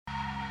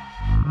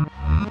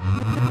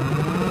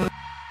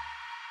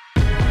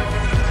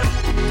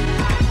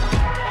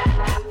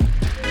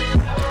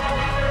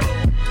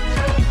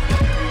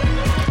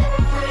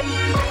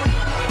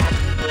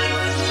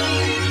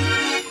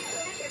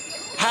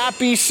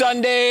Happy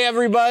Sunday,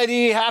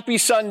 everybody. Happy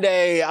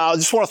Sunday. I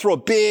just want to throw a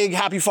big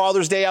happy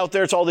Father's Day out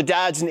there to all the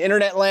dads in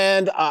internet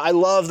land. I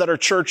love that our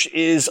church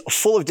is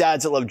full of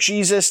dads that love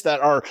Jesus, that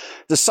are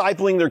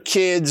discipling their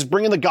kids,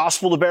 bringing the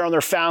gospel to bear on their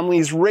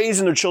families,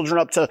 raising their children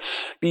up to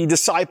be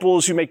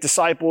disciples who make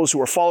disciples, who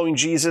are following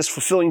Jesus,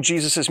 fulfilling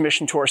Jesus'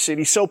 mission to our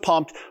city. So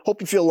pumped. Hope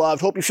you feel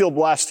loved. Hope you feel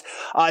blessed.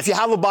 If you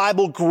have a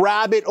Bible,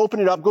 grab it, open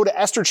it up, go to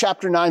Esther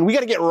chapter 9. We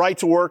got to get right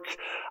to work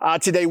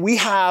today.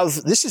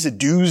 This is a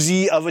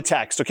doozy of a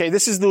text, okay?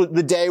 This is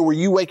the day where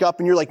you wake up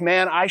and you're like,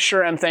 man, I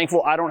sure am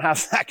thankful I don't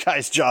have that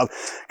guy's job,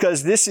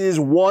 because this is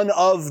one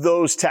of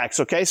those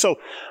texts, okay? So,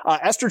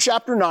 Esther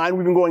chapter 9,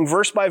 we've been going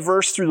verse by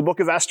verse through the book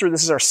of Esther.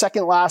 This is our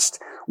second last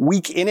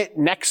week in it.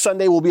 Next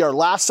Sunday will be our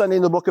last Sunday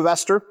in the book of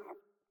Esther.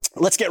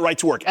 Let's get right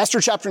to work.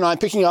 Esther chapter 9,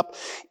 picking up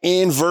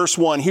in verse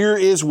 1. Here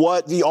is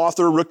what the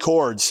author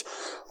records.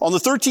 On the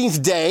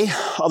 13th day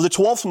of the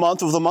 12th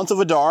month of the month of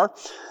Adar,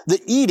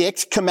 the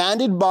edict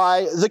commanded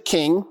by the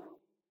king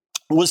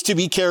was to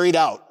be carried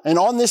out. And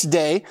on this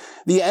day,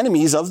 the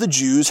enemies of the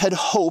Jews had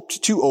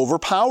hoped to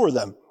overpower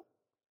them.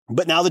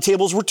 But now the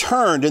tables were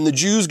turned, and the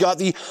Jews got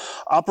the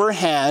upper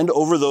hand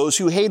over those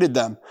who hated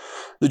them.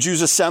 The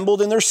Jews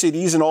assembled in their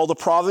cities and all the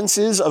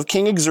provinces of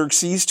King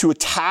Xerxes to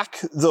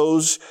attack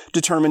those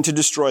determined to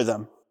destroy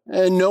them.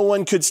 And no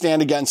one could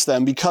stand against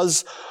them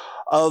because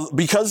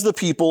the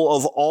people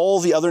of all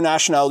the other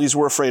nationalities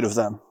were afraid of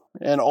them.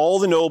 And all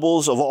the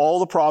nobles of all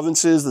the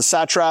provinces, the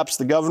satraps,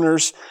 the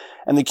governors,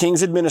 and the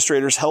king's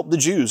administrators helped the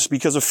Jews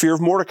because of fear of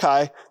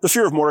Mordecai. The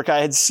fear of Mordecai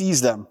had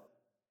seized them.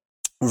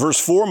 Verse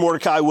 4,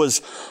 Mordecai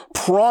was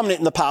prominent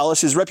in the palace.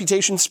 His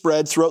reputation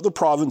spread throughout the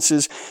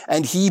provinces,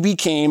 and he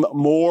became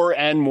more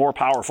and more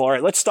powerful. All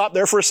right, let's stop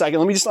there for a second.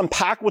 Let me just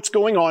unpack what's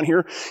going on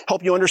here,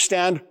 help you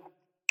understand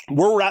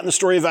where we're at in the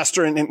story of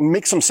Esther and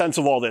make some sense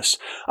of all this.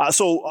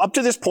 So up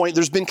to this point,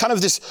 there's been kind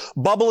of this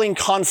bubbling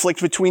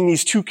conflict between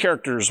these two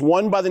characters,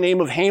 one by the name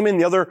of Haman,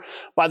 the other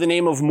by the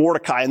name of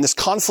Mordecai. And this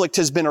conflict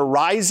has been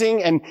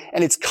arising and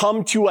it's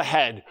come to a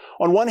head.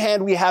 On one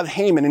hand, we have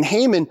Haman. And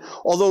Haman,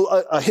 although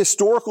a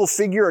historical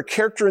figure, a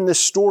character in this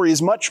story,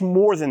 is much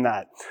more than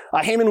that.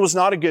 Haman was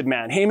not a good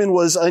man. Haman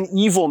was an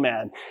evil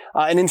man.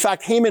 And in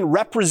fact, Haman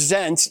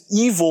represents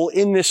evil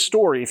in this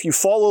story. If you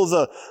follow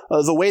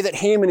the way that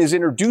Haman is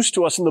introduced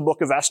to us in the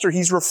book of Esther,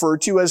 he's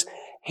referred to as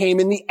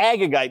Haman the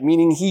Agagite,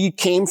 meaning he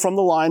came from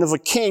the line of a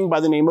king by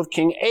the name of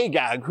King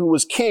Agag, who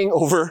was king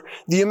over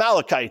the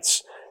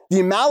Amalekites. The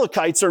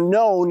Amalekites are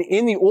known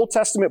in the Old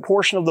Testament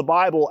portion of the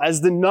Bible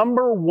as the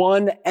number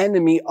one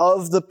enemy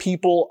of the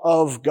people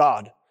of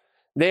God.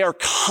 They are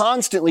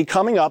constantly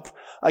coming up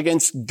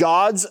against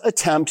God's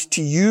attempt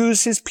to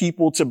use his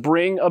people to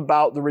bring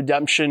about the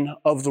redemption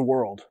of the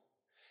world.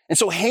 And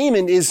so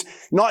Haman is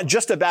not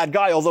just a bad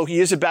guy, although he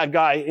is a bad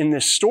guy in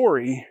this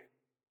story.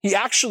 He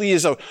actually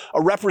is a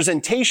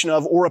representation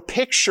of, or a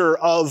picture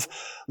of,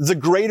 the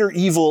greater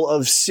evil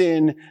of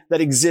sin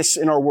that exists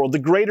in our world, the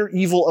greater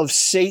evil of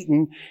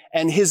Satan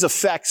and his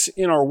effects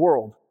in our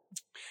world.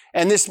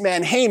 And this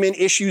man Haman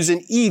issues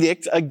an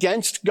edict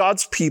against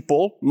God's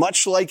people,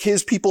 much like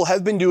his people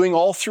have been doing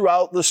all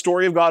throughout the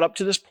story of God up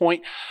to this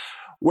point,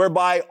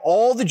 whereby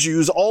all the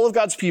Jews, all of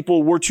God's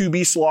people, were to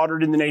be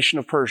slaughtered in the nation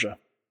of Persia.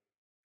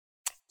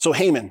 So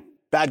Haman,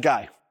 bad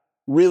guy.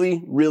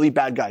 Really, really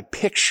bad guy.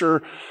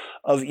 Picture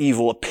of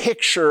evil, a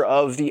picture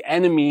of the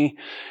enemy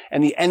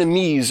and the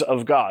enemies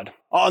of God.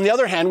 On the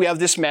other hand, we have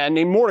this man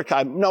named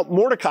Mordecai. Now,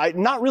 Mordecai,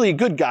 not really a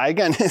good guy.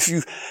 Again, if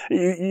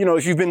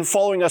you've been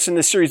following us in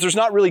this series, there's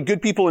not really good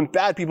people and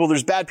bad people.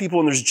 There's bad people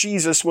and there's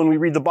Jesus when we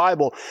read the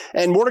Bible.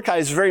 And Mordecai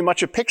is very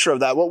much a picture of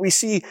that. What we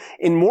see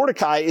in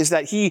Mordecai is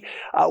that he,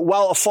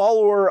 while a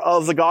follower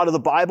of the God of the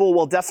Bible,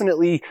 while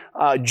definitely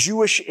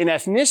Jewish in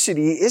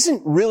ethnicity,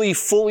 isn't really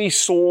fully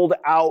sold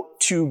out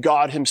to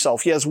God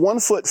himself. He has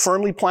one foot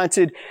firmly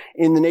planted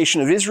in the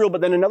nation of Israel,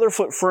 but then another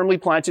foot firmly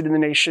planted in the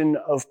nation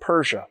of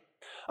Persia.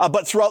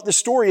 But throughout the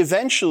story,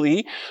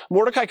 eventually,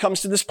 Mordecai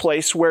comes to this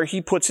place where he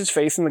puts his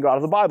faith in the God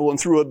of the Bible. And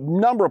through a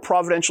number of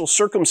providential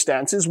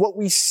circumstances, what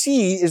we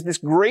see is this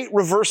great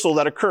reversal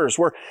that occurs,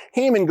 where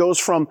Haman goes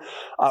from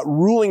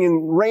ruling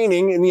and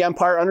reigning in the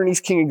empire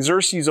underneath King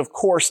Xerxes, of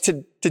course,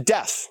 to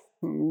death.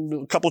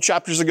 A couple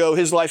chapters ago,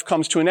 his life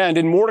comes to an end,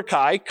 and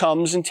Mordecai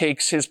comes and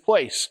takes his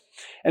place.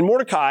 And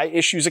Mordecai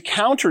issues a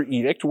counter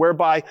edict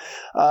whereby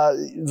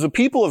the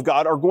people of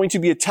God are going to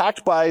be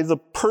attacked by the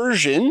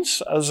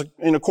Persians,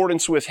 in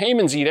accordance with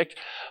Haman's edict.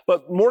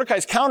 But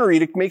Mordecai's counter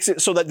edict makes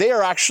it so that they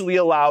are actually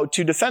allowed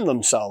to defend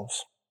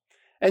themselves.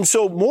 And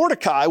so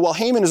Mordecai, while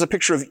Haman is a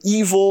picture of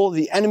evil,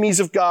 the enemies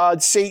of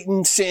God,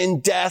 Satan, sin,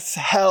 death,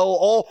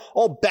 hell,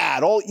 all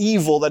bad, all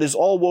evil that is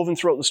all woven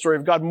throughout the story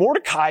of God,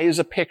 Mordecai is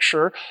a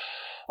picture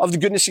of the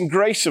goodness and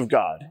grace of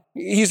God.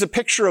 He's a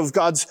picture of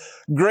God's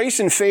grace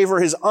and favor,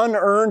 his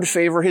unearned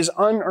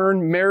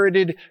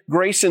merited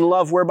grace and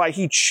love, whereby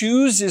he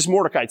chooses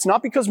Mordecai. It's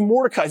not because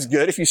Mordecai's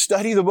good. If you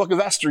study the book of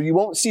Esther, you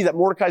won't see that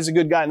Mordecai's a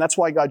good guy, and that's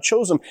why God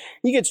chose him.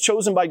 He gets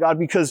chosen by God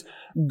because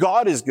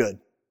God is good.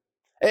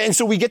 And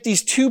so we get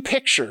these two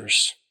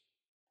pictures,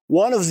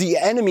 one of the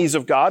enemies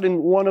of God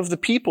and one of the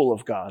people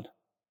of God.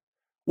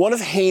 One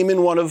of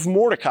Haman, one of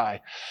Mordecai.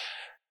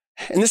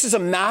 And this is a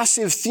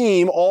massive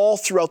theme all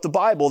throughout the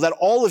Bible, that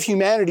all of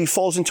humanity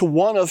falls into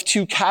one of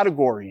two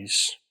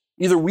categories.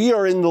 Either we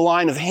are in the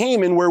line of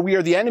Haman, where we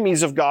are the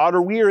enemies of God,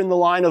 or we are in the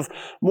line of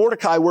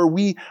Mordecai,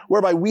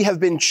 whereby we have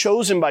been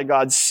chosen by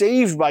God,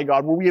 saved by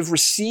God, where we have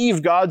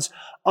received God's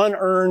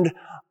unearned,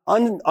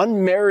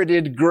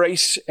 unmerited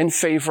grace and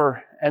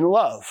favor and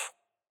love.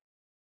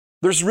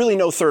 There's really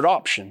no third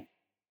option.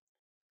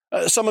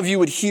 Some of you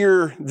would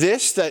hear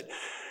this, that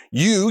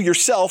you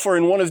yourself are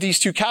in one of these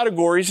two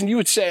categories, and you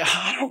would say,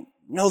 I don't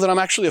know that I'm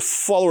actually a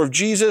follower of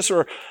Jesus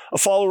or a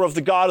follower of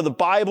the God of the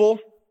Bible,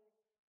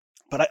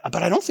 but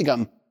I don't think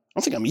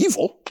I'm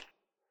evil.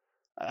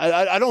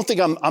 I don't think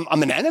I'm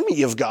an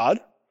enemy of God.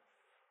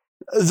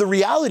 The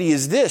reality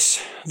is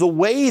this: the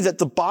way that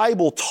the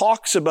Bible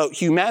talks about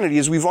humanity,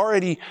 as we've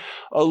already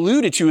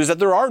alluded to, is that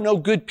there are no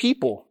good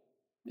people.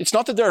 It's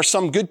not that there are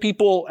some good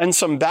people and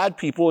some bad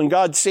people, and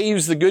God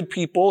saves the good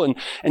people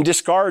and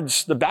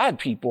discards the bad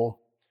people.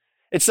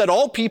 It's that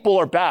all people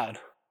are bad.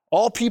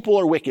 All people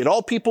are wicked.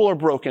 All people are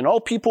broken.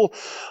 All people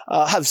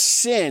have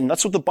sin.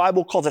 That's what the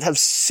Bible calls it. Have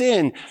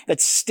sin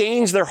that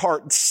stains their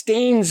heart,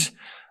 stains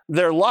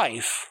their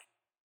life.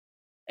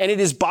 And it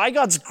is by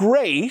God's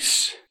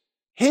grace,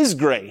 his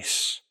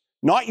grace,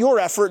 not your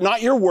effort,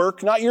 not your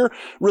work, not your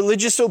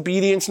religious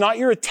obedience, not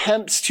your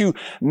attempts to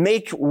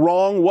make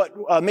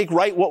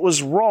right what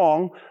was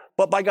wrong,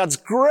 but by God's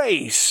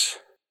grace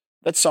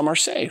that some are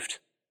saved.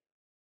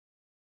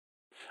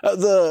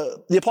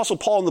 The Apostle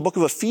Paul in the book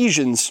of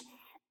Ephesians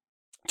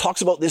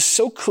talks about this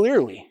so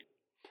clearly.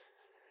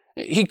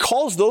 He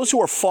calls those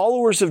who are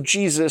followers of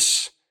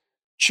Jesus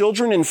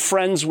children and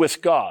friends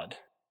with God.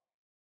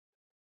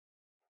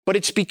 But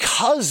it's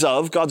because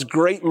of God's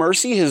great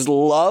mercy, his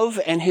love,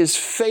 and his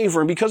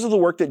favor, and because of the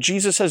work that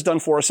Jesus has done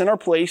for us in our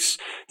place,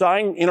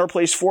 dying in our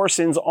place for our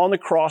sins on the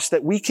cross,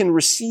 that we can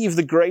receive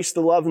the grace, the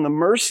love, and the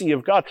mercy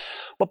of God.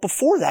 But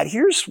before that,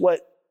 here's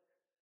what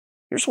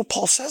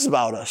Paul says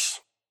about us.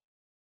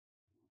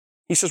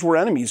 He says we're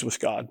enemies with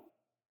God.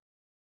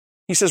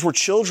 He says we're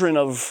children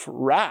of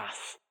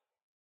wrath.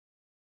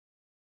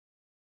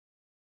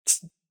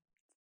 It's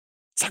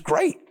not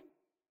great.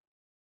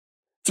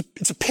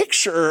 It's a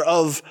picture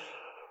of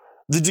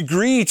the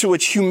degree to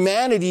which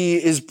humanity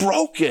is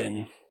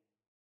broken.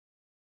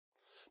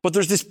 But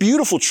there's this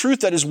beautiful truth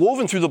that is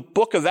woven through the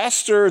book of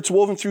Esther. It's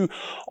woven through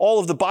all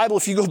of the Bible.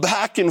 If you go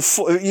back and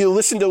you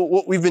listen to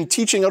what we've been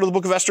teaching out of the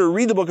book of Esther, or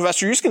read the book of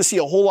Esther, you're just going to see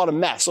a whole lot of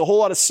mess, a whole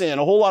lot of sin,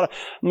 a whole lot of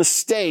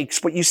mistakes.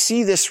 But you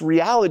see this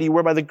reality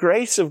whereby the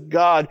grace of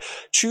God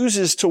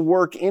chooses to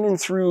work in and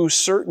through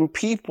certain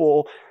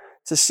people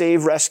to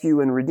save, rescue,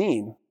 and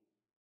redeem.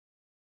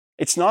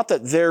 It's not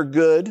that they're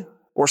good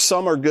or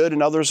some are good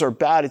and others are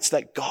bad. It's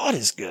that God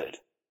is good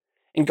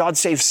and God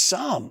saves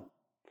some.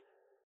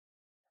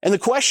 And the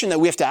question that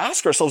we have to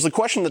ask ourselves, the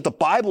question that the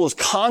Bible is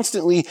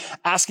constantly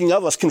asking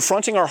of us,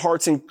 confronting our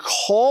hearts and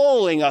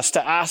calling us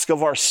to ask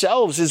of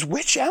ourselves, is,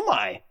 which am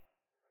I?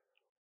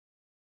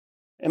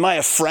 Am I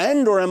a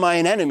friend or am I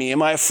an enemy?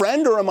 Am I a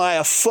friend or am I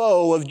a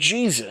foe of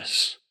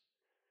Jesus?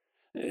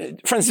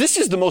 Friends, this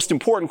is the most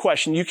important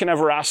question you can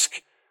ever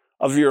ask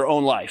of your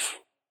own life.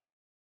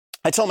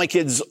 I tell my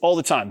kids all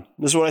the time,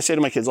 this is what I say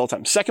to my kids all the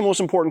time, second most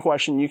important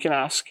question you can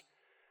ask.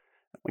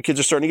 My kids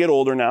are starting to get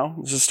older now.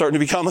 This is starting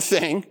to become a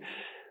thing.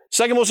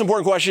 Second most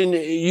important question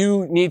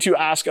you need to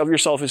ask of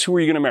yourself is, who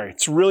are you going to marry?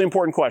 It's a really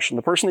important question.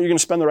 The person that you're going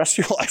to spend the rest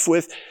of your life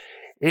with,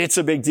 it's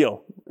a big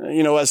deal.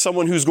 You know, as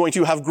someone who's going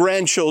to have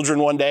grandchildren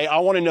one day, I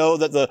want to know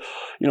that the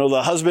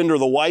husband or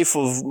the wife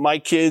of my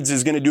kids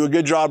is going to do a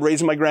good job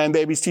raising my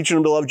grandbabies, teaching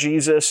them to love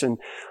Jesus and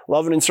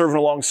loving and serving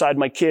alongside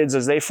my kids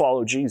as they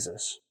follow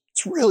Jesus.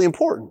 It's really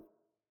important.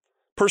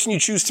 The person you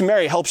choose to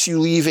marry helps you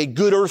leave a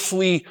good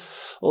earthly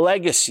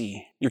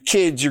legacy. Your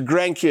kids, your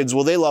grandkids,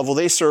 will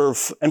they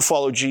serve and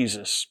follow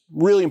Jesus?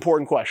 Really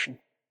important question.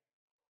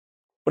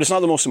 But it's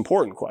not the most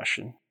important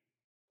question.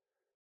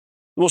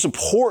 The most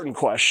important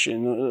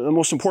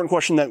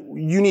question that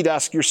you need to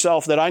ask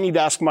yourself, that I need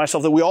to ask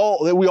myself, that we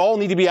all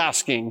need to be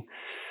asking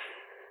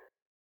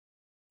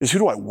is, who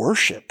do I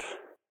worship?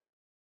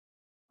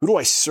 Who do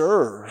I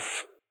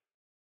serve?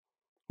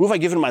 Who have I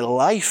given my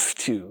life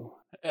to?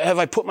 Have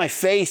I put my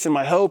faith and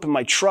my hope and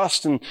my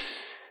trust in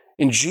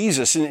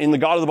Jesus, in the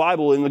God of the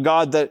Bible, in the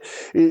God that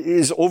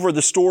is over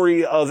the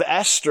story of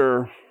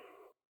Esther?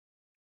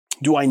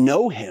 Do I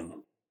know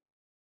him?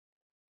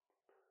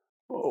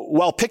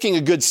 While picking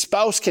a good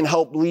spouse can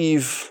help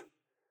leave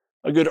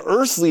a good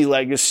earthly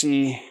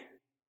legacy,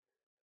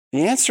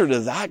 the answer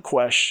to that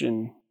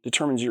question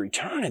determines your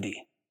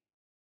eternity.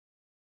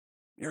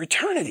 Your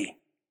eternity.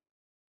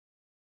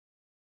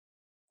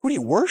 Who do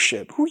you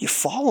worship? Who are you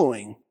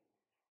following?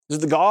 Is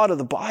it the God of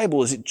the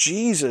Bible? Is it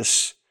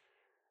Jesus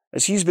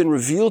as he's been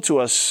revealed to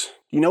us?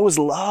 Do you know his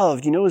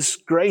love? Do you know his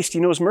grace? Do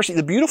you know his mercy?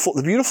 The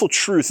beautiful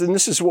truth, and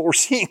this is what we're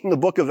seeing in the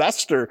book of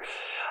Esther.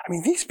 I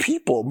mean, these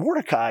people,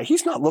 Mordecai,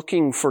 he's not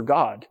looking for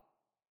God.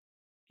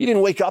 He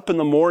didn't wake up in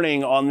the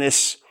morning on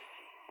this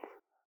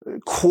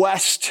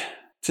quest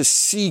to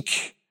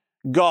seek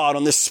God,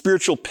 on this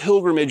spiritual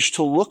pilgrimage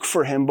to look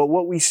for him. But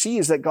what we see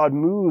is that God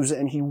moves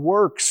and he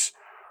works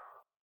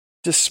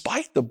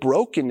despite the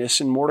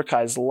brokenness in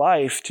Mordecai's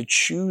life to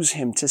choose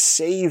him, to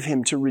save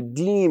him, to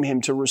redeem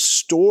him, to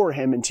restore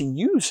him, and to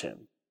use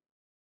him.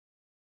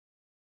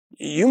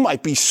 You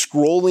might be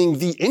scrolling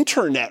the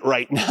internet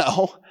right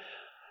now,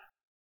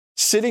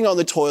 sitting on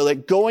the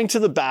toilet, going to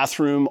the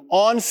bathroom,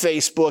 on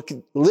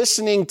Facebook,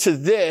 listening to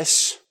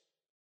this,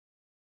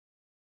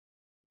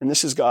 and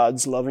this is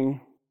God's loving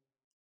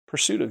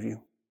pursuit of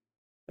you,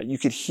 that you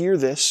could hear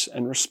this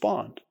and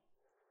respond.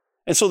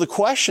 And so the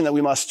question that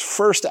we must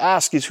first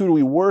ask is, who do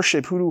we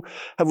worship? Who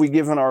have we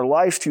given our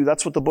life to?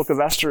 That's what the book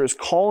of Esther is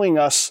calling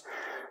us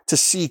to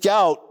seek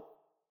out.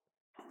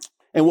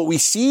 And what we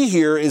see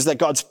here is that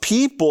God's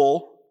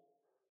people,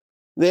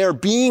 they are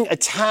being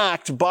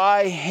attacked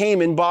by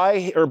Haman,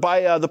 by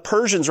the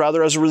Persians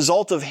rather, as a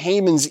result of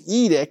Haman's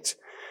edict.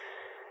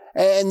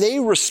 And they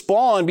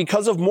respond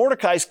because of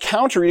Mordecai's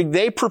counter edict.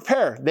 They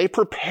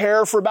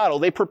prepare for battle.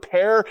 They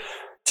prepare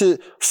to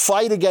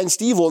fight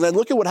against evil. And then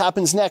look at what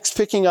happens next.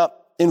 Picking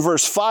up in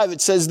verse 5,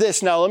 it says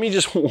this. Now, let me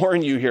just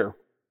warn you here.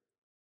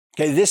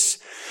 Okay,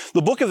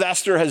 the book of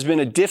Esther has been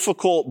a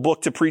difficult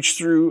book to preach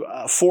through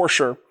for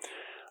sure.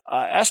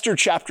 Esther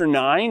chapter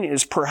 9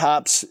 is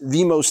perhaps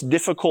the most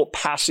difficult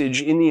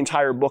passage in the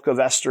entire book of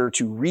Esther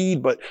to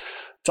read, but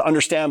to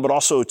understand, but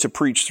also to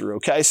preach through.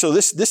 Okay, so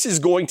this is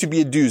going to be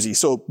a doozy.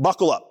 So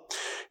buckle up.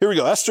 Here we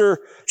go. Esther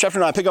chapter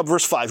 9, pick up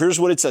verse 5. Here's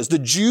what it says. The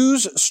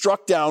Jews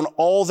struck down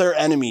all their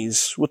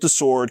enemies with the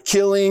sword,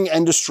 killing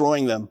and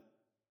destroying them.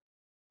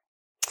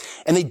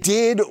 And they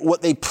did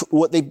what they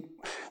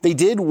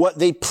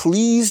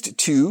pleased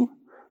to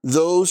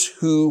those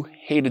who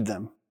hated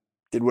them.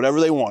 Did whatever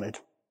they wanted.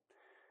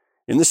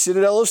 In the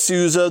citadel of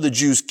Susa, the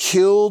Jews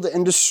killed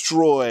and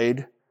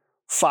destroyed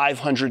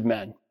 500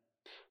 men.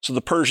 So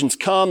the Persians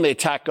come, they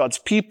attack God's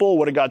people.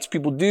 What do God's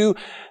people do?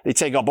 They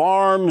take up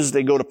arms,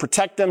 they go to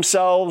protect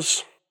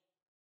themselves,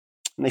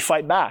 and they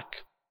fight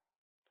back.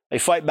 They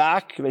fight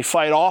back, they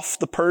fight off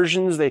the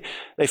Persians, they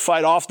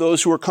fight off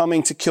those who are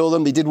coming to kill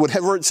them. They did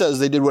whatever it says,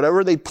 they did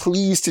whatever they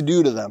pleased to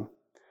do to them.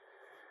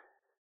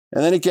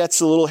 And then it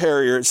gets a little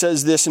hairier. It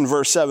says this in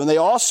verse 7. They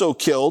also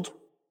killed,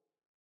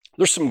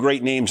 there's some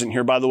great names in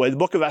here, by the way. The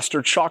book of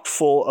Esther, chock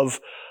full of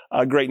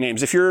great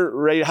names. If you're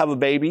ready to have a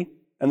baby,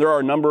 and there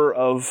are a number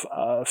of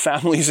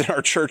families in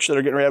our church that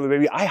are getting ready to have a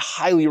baby, I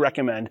highly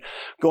recommend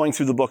going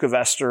through the book of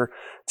Esther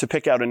to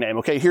pick out a name.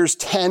 Okay, here's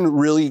 10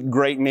 really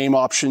great name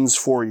options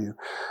for you.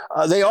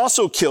 They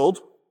also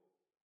killed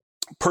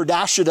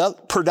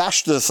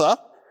Perdashdatha,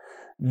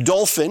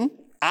 Dolphin,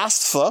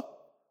 Astha,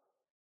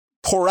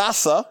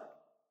 Poratha,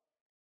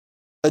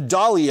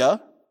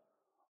 Adalia,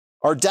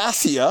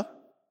 Ardathia,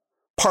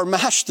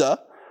 Parmashta,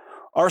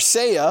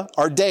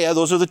 Ardea,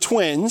 those are the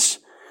twins,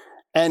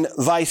 and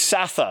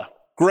Vaisatha.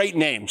 Great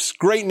names,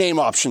 great name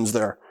options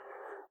there.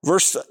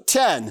 Verse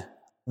 10,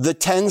 the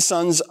 10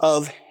 sons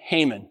of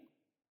Haman.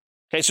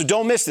 Okay, so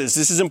don't miss this.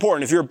 This is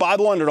important. If you're a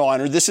Bible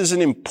underliner, this is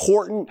an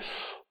important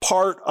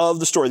part of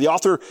the story. The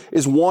author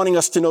is wanting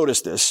us to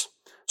notice this.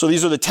 So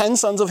these are the 10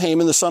 sons of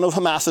Haman, the son of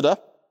Hammedatha,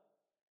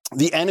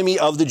 the enemy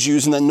of the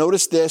Jews. And then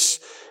notice this.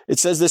 It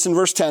says this in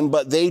verse 10,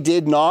 but they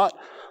did not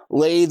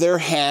lay their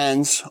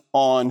hands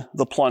on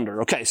the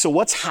plunder. Okay, so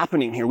what's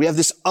happening here? We have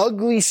this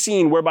ugly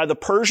scene whereby the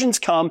Persians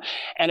come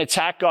and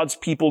attack God's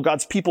people.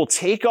 God's people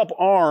take up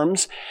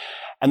arms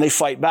and they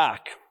fight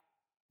back.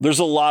 There's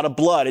a lot of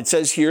blood. It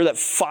says here that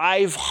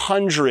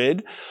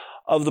 500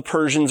 of the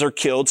Persians are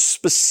killed.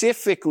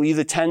 Specifically,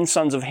 the 10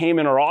 sons of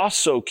Haman are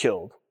also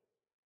killed.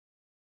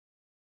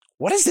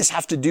 What does this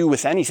have to do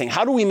with anything?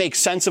 How do we make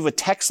sense of a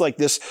text like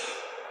this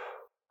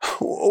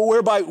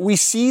whereby we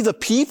see the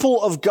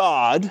people of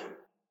God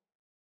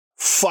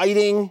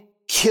fighting,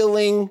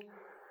 killing,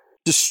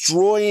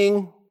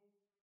 destroying,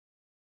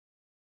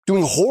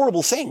 doing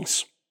horrible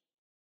things?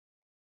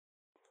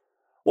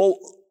 Well,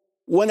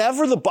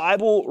 whenever the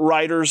Bible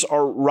writers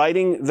are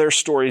writing their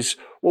stories,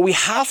 what we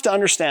have to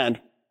understand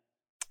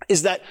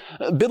is that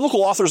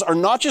biblical authors are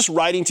not just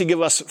writing to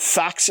give us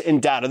facts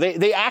and data.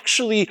 They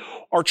actually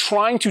are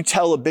trying to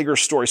tell a bigger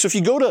story. So if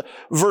you go to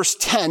verse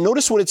 10,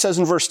 notice what it says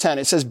in verse 10.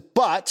 It says,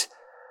 but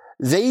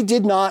they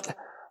did not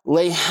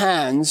lay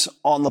hands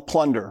on the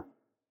plunder.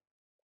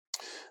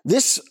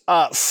 This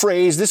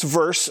phrase, this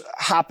verse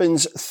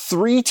happens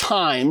 3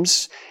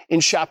 times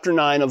in chapter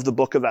 9 of the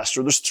book of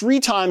Esther. There's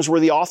 3 times where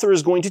the author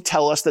is going to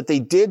tell us that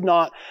they did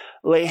not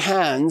lay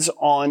hands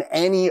on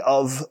any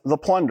of the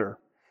plunder.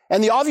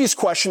 And the obvious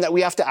question that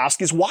we have to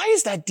ask is, why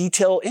is that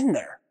detail in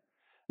there?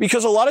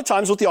 Because a lot of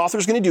times what the author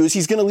is going to do is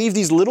he's going to leave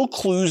these little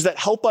clues that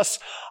help us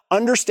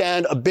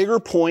understand a bigger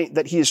point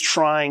that he is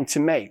trying to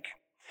make.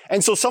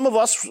 And so some of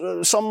us,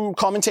 some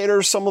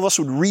commentators, some of us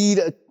would read,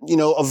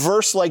 a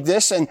verse like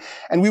this and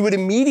we would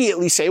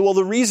immediately say, well,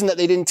 the reason that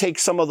they didn't take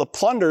some of the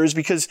plunder is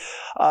because,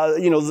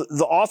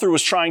 the author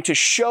was trying to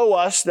show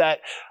us that,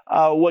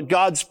 what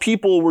God's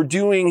people were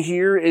doing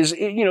here is,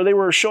 they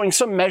were showing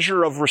some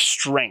measure of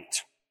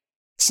restraint.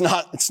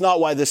 It's not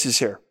why this is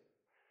here.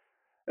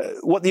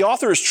 What the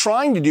author is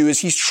trying to do is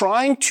he's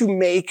trying to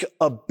make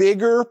a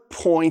bigger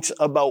point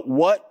about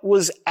what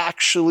was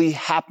actually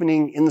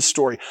happening in the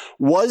story.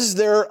 Was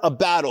there a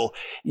battle?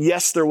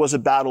 Yes, there was a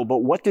battle, but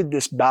what did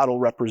this battle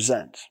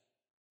represent?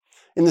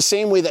 In the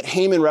same way that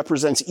Haman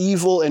represents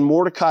evil and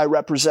Mordecai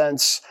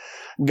represents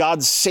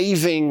God's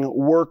saving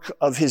work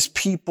of his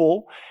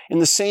people, in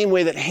the same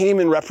way that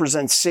Haman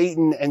represents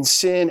Satan and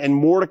sin, and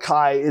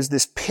Mordecai is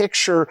this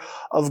picture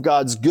of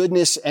God's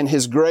goodness and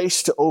his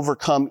grace to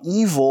overcome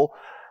evil,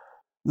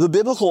 the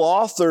biblical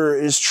author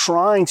is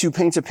trying to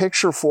paint a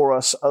picture for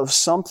us of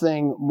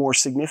something more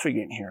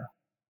significant here.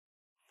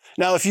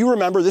 Now, if you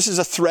remember, this is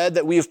a thread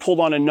that we have pulled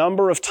on a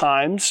number of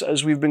times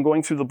as we've been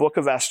going through the book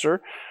of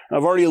Esther.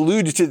 I've already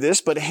alluded to this,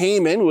 but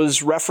Haman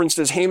was referenced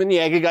as Haman the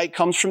Agagite,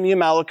 comes from the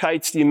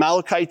Amalekites. The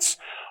Amalekites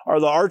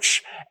are the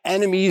arch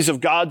enemies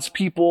of God's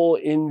people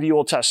in the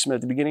Old Testament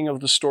at the beginning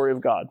of the story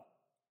of God.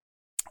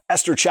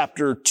 Esther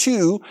chapter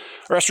 3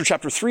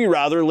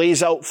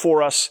 lays out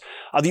for us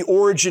the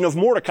origin of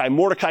Mordecai.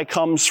 Mordecai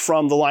comes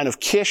from the line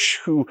of Kish,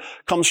 who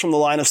comes from the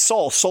line of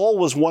Saul. Saul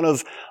was one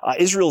of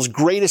Israel's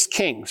greatest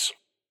kings.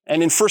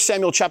 And in 1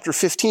 Samuel chapter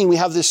 15, we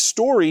have this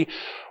story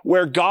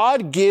where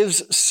God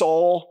gives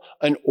Saul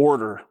an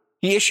order.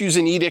 He issues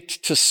an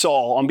edict to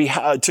Saul on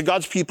behalf, to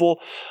God's people,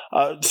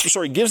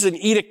 gives an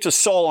edict to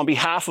Saul on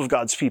behalf of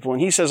God's people.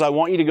 And he says, I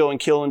want you to go and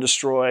kill and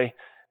destroy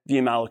the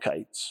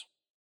Amalekites.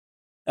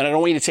 And I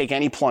don't want you to take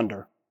any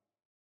plunder.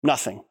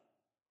 Nothing.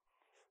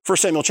 1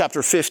 Samuel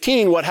chapter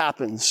 15, what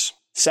happens?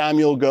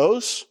 Saul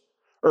goes.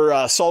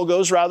 There's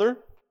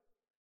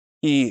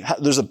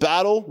a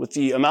battle with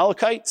the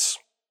Amalekites.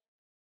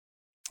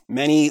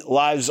 Many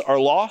lives are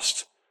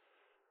lost.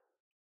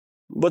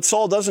 But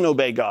Saul doesn't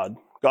obey God.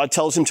 God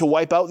tells him to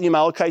wipe out the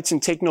Amalekites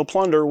and take no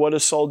plunder. What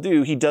does Saul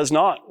do? He does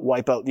not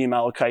wipe out the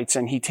Amalekites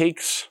and he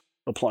takes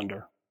the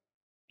plunder.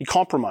 He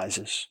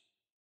compromises.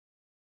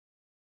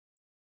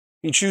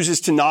 He chooses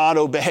to not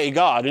obey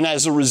God. And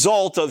as a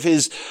result of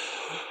his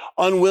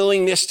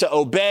unwillingness to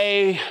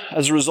obey,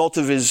 as a result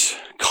of his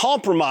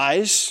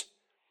compromise,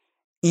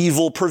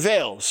 evil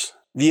prevails.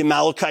 The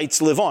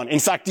Amalekites live on. In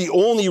fact, the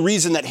only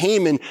reason that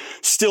Haman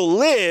still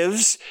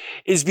lives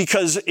is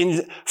because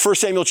in 1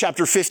 Samuel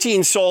chapter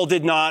 15, Saul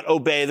did not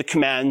obey the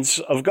commands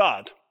of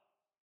God.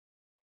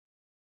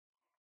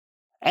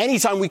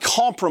 Anytime we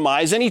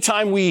compromise,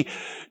 anytime we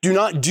do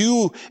not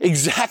do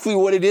exactly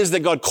what it is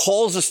that God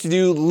calls us to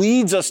do,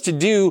 leads us to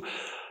do,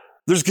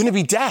 there's going to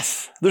be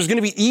death. There's going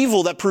to be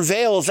evil that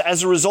prevails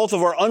as a result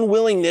of our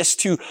unwillingness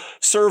to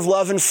serve,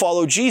 love, and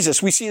follow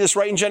Jesus. We see this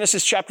right in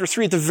Genesis chapter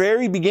 3 at the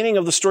very beginning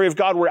of the story of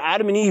God, where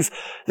Adam and Eve,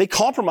 they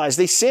compromise,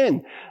 they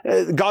sin.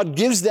 God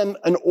gives them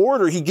an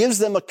order. He gives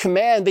them a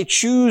command. They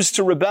choose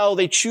to rebel.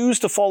 They choose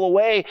to fall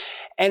away.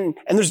 And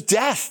there's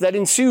death that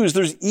ensues.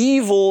 There's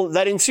evil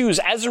that ensues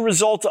as a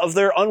result of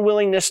their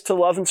unwillingness to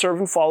love and serve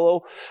and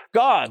follow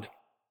God.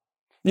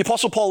 The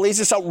Apostle Paul lays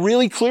this out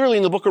really clearly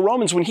in the book of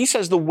Romans when he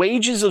says the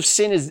wages of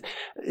sin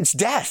it's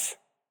death.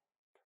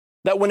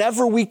 That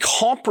whenever we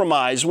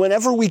compromise,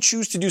 whenever we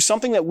choose to do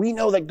something that we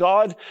know that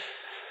God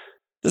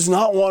does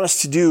not want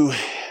us to do,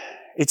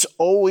 it's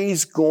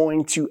always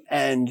going to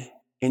end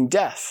in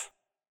death.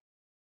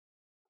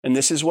 And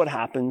this is what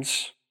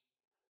happens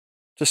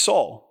to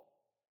Saul.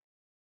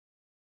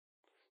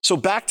 So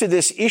back to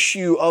this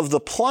issue of the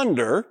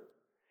plunder,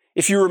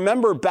 if you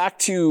remember back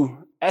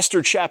to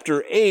Esther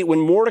chapter 8, when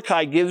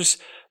Mordecai gives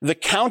the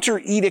counter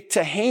edict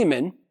to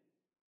Haman,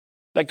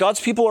 that God's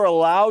people are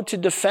allowed to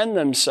defend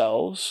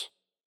themselves,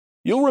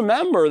 you'll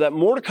remember that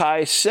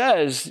Mordecai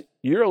says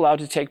you're allowed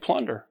to take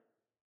plunder.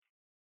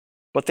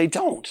 But they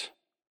don't.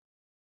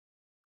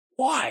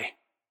 Why?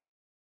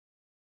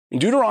 In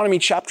Deuteronomy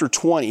chapter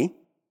 20,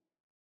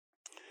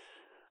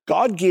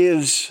 God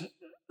gives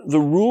the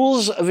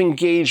rules of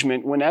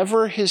engagement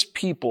whenever his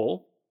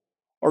people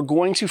are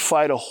going to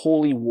fight a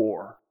holy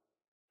war.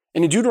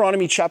 And in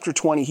Deuteronomy chapter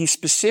 20, he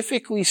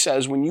specifically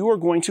says, when you are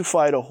going to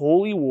fight a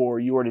holy war,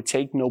 you are to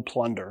take no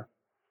plunder.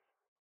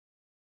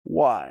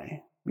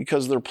 Why?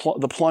 Because the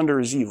plunder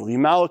is evil. The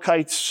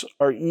Amalekites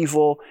are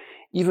evil.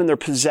 Even their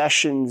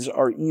possessions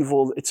are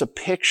evil. It's a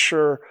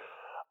picture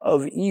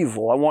of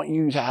evil. I want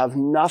you to have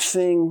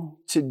nothing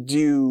to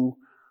do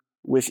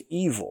with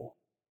evil.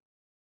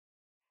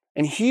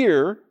 And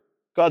here,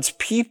 God's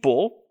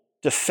people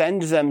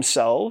defend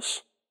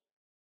themselves,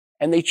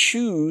 and they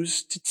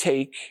choose to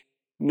take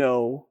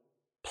no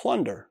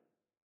plunder.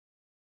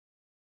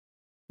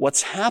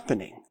 What's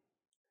happening?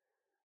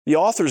 The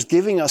author's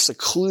giving us a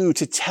clue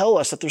to tell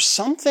us that there's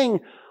something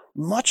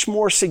much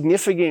more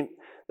significant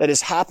that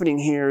is happening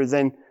here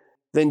than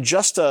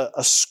just a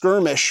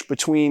skirmish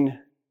between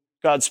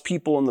God's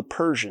people and the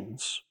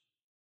Persians.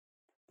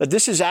 that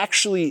this is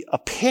actually a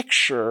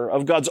picture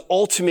of God's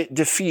ultimate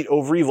defeat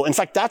over evil. In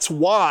fact, that's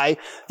why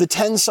the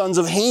 10 sons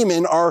of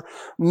Haman are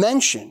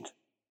mentioned.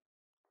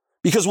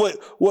 Because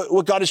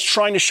what God is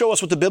trying to show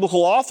us, what the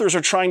biblical authors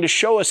are trying to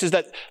show us is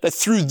that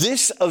through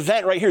this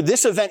event right here,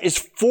 this event is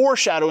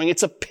foreshadowing,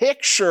 it's a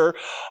picture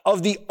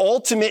of the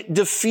ultimate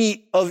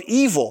defeat of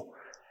evil.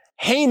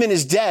 Haman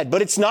is dead,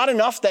 but it's not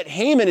enough that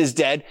Haman is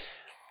dead.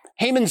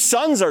 Haman's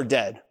sons are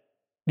dead.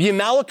 The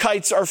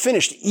Amalekites are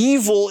finished.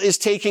 Evil is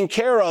taken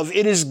care of.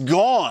 It is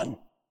gone.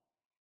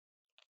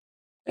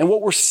 And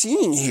what we're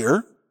seeing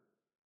here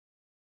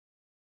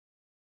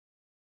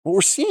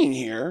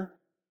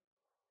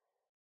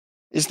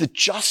is the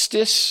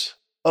justice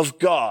of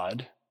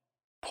God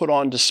put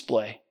on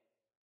display.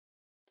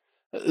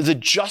 The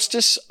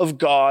justice of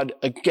God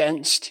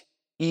against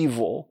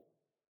evil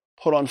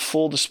put on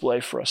full display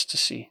for us to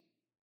see.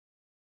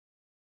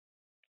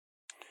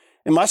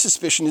 And my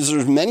suspicion is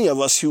there's many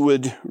of us who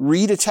would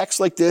read a text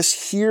like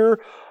this, hear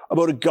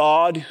about a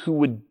God who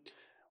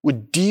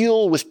would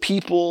deal with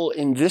people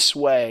in this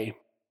way,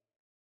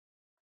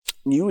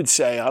 and you would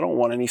say, I don't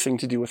want anything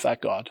to do with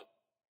that God.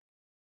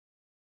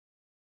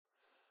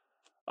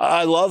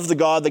 I love the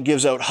God that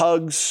gives out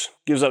hugs,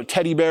 gives out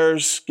teddy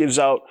bears, gives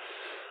out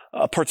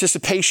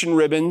participation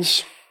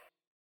ribbons,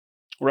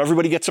 where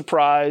everybody gets a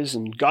prize,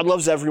 and God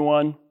loves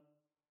everyone.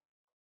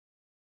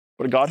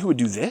 But a God who would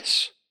do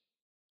this?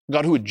 A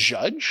God who would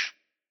judge?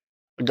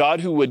 A God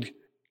who would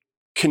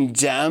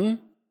condemn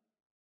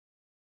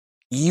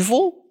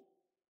evil?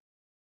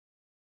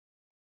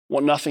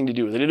 Want nothing to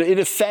do with it. It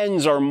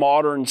offends our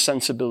modern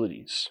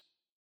sensibilities.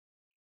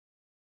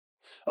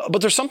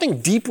 But there's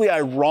something deeply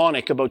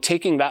ironic about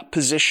taking that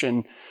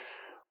position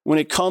when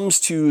it comes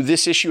to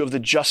this issue of the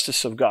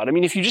justice of God. I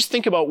mean, if you just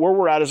think about where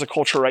we're at as a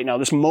culture right now,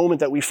 this moment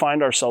that we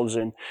find ourselves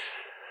in,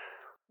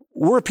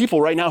 we're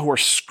people right now who are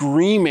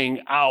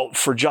screaming out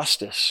for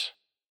justice.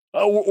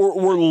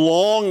 We're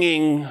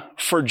longing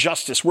for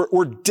justice.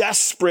 We're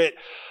desperate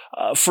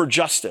for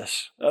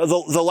justice.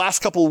 The last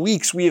couple of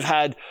weeks, we have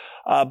had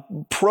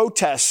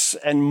protests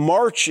and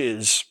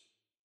marches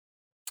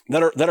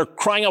that are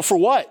crying out for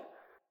what?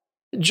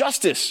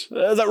 Justice.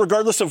 That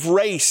regardless of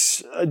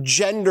race,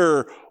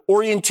 gender,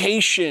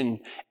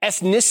 orientation,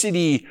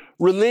 ethnicity,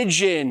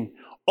 religion,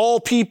 all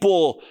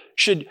people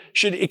should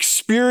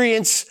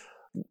experience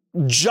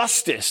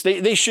justice.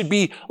 They should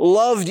be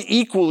loved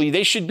equally.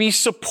 They should be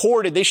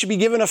supported. They should be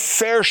given a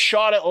fair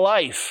shot at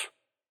life.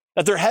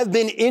 That there have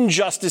been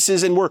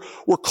injustices, and we're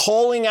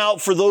calling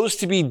out for those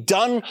to be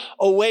done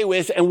away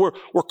with, and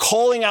we're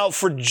calling out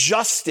for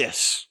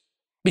justice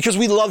because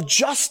we love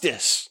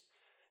justice.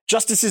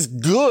 Justice is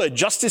good.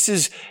 Justice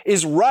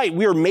is right.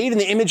 We are made in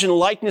the image and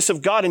likeness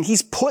of God, and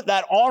He's put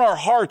that on our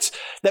hearts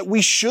that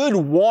we should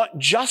want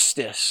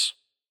justice.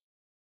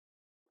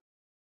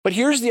 But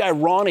here's the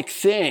ironic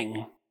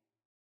thing.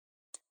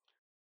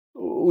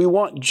 We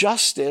want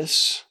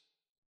justice,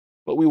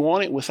 but we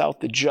want it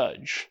without the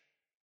judge.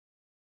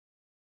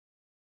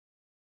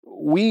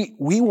 We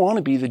want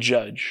to be the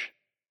judge.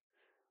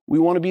 We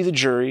want to be the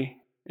jury,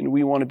 and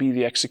we want to be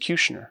the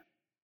executioner.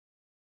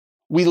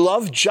 We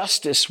love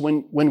justice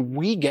when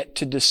we get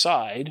to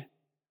decide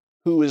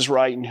who is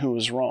right and who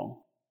is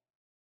wrong.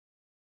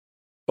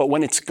 But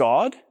when it's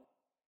God,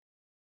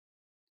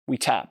 we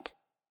tap.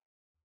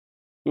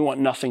 We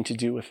want nothing to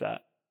do with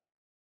that.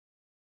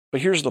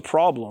 But here's the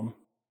problem.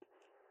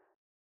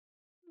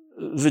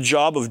 The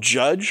job of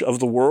judge of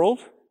the world,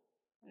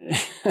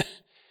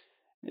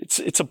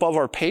 it's above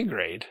our pay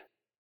grade.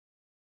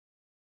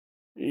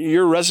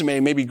 Your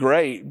resume may be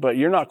great, but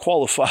you're not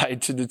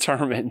qualified to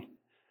determine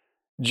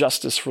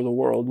justice for the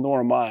world, nor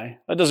am I.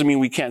 That doesn't mean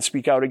we can't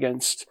speak out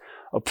against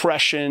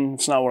oppression.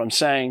 It's not what I'm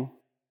saying.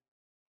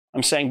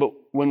 But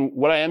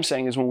what I am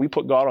saying is when we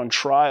put God on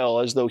trial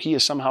as though He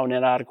is somehow an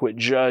inadequate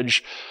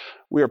judge,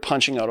 we are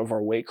punching out of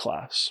our weight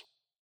class.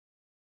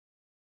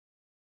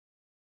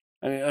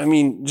 I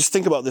mean, just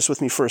think about this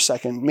with me for a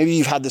second. Maybe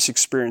you've had this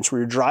experience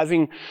where you're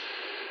driving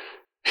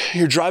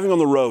on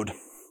the road.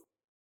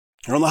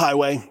 You're on the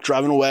highway,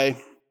 driving away.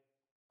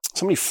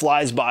 Somebody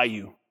flies by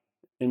you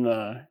in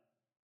the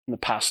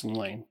passing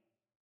lane.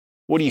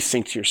 What do you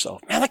think to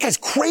yourself? Man, that guy's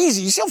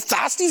crazy. You see how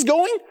fast he's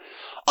going?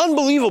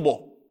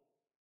 Unbelievable.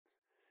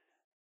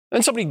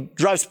 Then somebody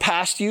drives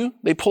past you,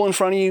 they pull in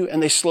front of you,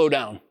 and they slow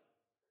down.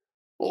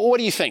 What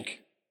do you think?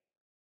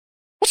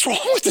 What's wrong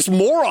with this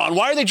moron?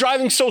 Why are they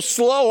driving so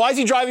slow? Why is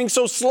he driving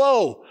so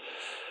slow?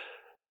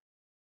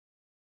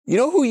 You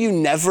know who you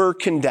never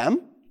condemn?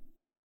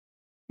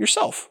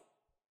 Yourself.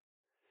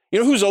 You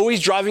know who's always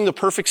driving the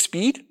perfect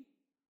speed?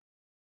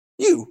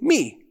 You,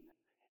 me.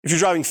 If you're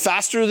driving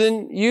faster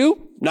than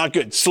you, not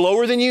good.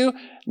 Slower than you,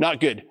 not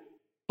good.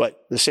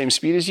 But the same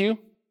speed as you,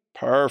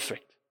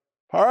 perfect.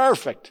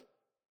 Perfect.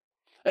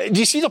 Do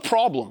you see the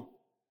problem?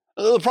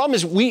 The problem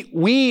is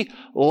we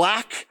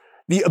lack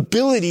the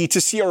ability to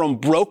see our own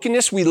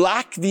brokenness. We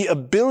lack the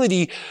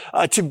ability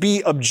to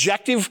be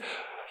objective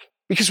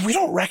because we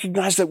don't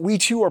recognize that we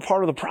too are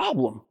part of the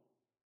problem.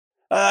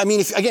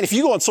 If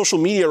you go on social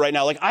media right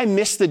now, like I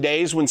miss the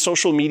days when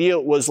social media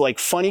was like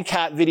funny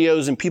cat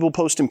videos and people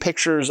posting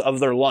pictures of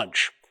their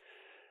lunch.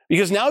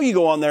 Because now you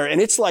go on there and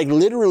it's like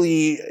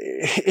literally,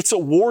 it's a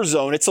war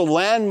zone. It's a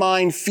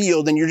landmine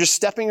field and you're just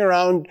stepping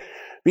around,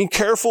 being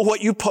careful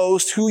what you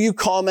post, who you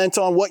comment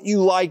on, what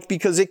you like,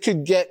 because it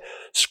could get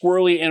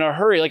squirrely in a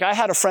hurry. Like I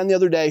had a friend the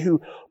other day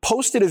who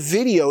posted a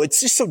video.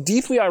 It's just so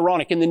deeply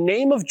ironic. In the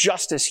name of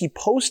justice, he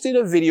posted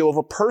a video of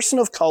a person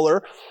of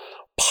color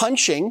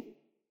punching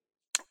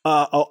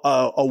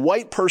a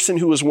white person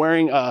who was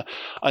wearing a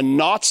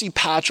Nazi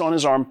patch on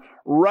his arm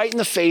right in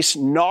the face,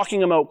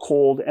 knocking him out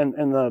cold. And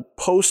the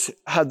post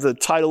had the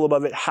title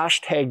above it,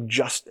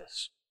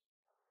 #justice.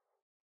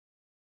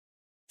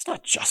 It's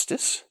not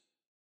justice.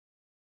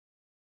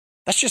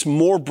 That's just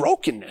more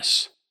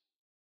brokenness.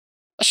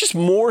 That's just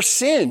more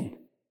sin.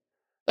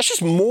 That's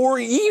just more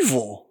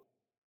evil.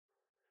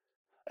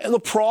 And the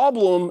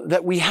problem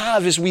that we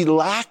have is we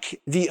lack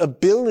the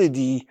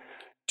ability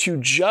to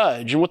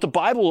judge. And what the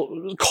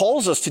Bible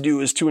calls us to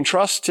do is to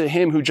entrust to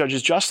him who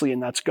judges justly,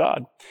 and that's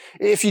God.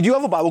 If you do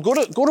have a Bible, go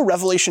to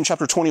Revelation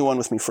chapter 21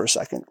 with me for a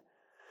second.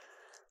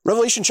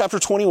 Revelation chapter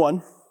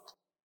 21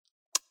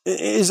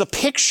 is a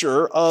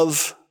picture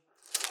of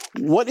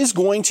what is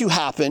going to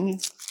happen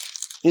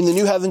in the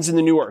new heavens and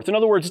the new earth. In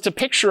other words, it's a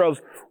picture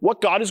of what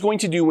God is going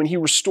to do when he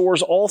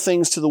restores all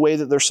things to the way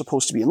that they're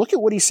supposed to be. And look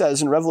at what he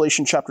says in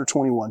Revelation chapter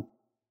 21.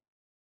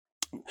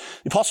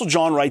 The Apostle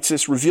John writes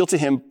this, revealed to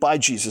him by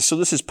Jesus. So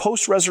this is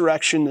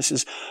post-resurrection. This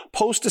is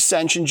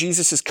post-ascension.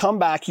 Jesus has come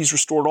back. He's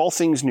restored all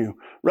things new.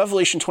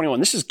 Revelation 21.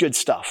 This is good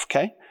stuff,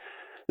 okay?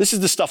 This is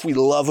the stuff we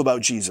love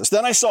about Jesus.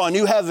 Then I saw a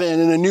new heaven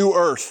and a new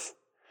earth.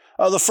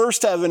 The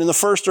first heaven and the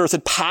first earth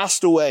had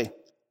passed away,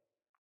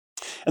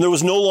 and there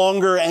was no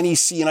longer any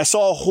sea. And I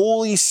saw a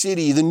holy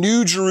city, the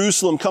new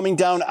Jerusalem, coming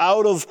down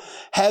out of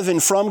heaven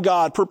from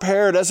God,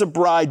 prepared as a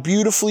bride,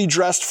 beautifully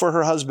dressed for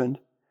her husband.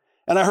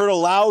 And I heard a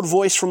loud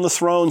voice from the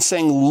throne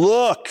saying,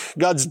 look,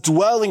 God's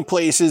dwelling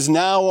place is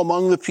now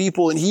among the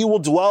people, and he will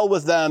dwell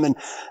with them, and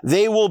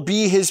they will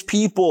be his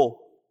people.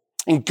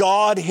 And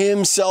God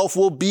himself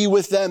will be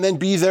with them and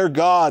be their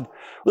God.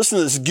 Listen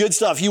to this good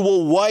stuff. He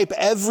will wipe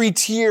every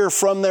tear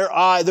from their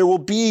eye. There will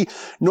be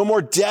no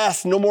more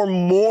death, no more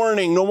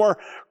mourning, no more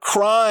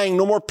crying,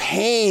 no more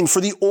pain,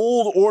 for the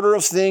old order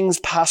of things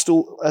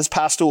has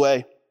passed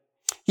away.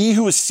 He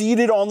who is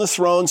seated on the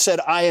throne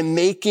said, I am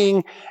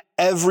making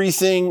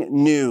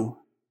everything new.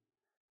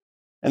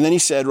 And then he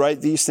said,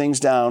 write these things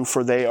down,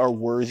 for they are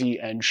worthy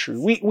and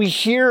true. We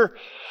hear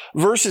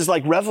verses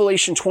like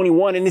Revelation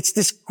 21, and it's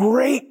this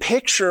great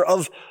picture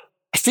of,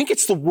 I think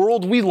it's the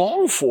world we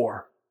long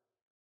for.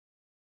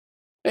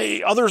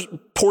 Other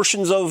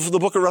portions of the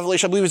book of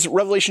Revelation, I believe it's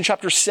Revelation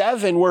chapter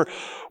 7, where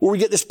we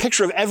get this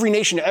picture of every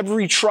nation,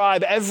 every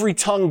tribe, every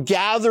tongue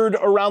gathered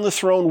around the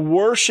throne,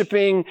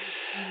 worshiping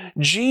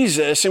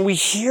Jesus. And we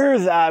hear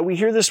that. We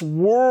hear this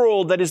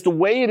world that is the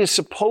way it is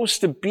supposed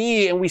to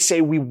be, and we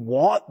say, we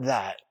want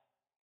that.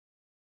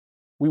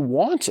 We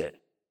want it.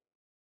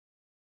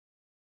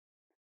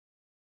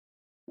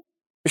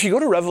 If you go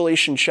to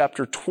Revelation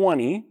chapter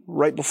 20,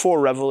 right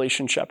before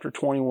Revelation chapter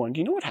 21,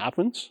 do you know what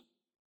happens?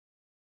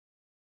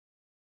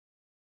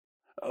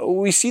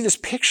 We see this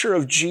picture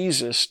of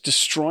Jesus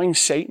destroying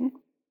Satan,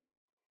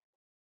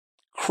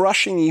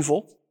 crushing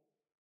evil.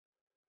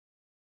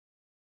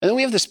 And then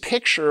we have this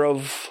picture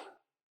of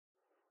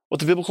what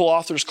the biblical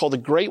authors call the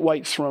Great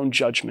White Throne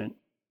Judgment,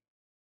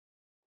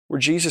 where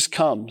Jesus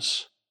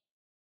comes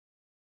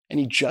and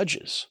he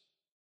judges.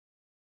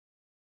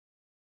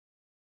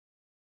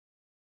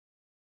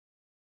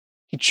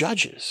 He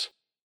judges.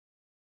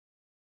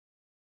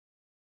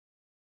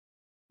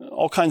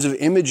 All kinds of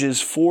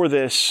images for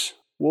this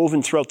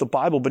woven throughout the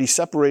Bible, but he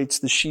separates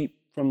the sheep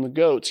from the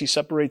goats. He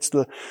separates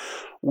the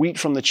wheat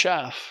from the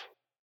chaff.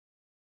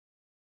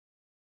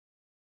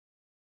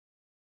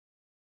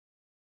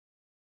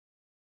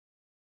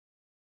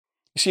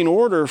 You see, in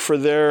order for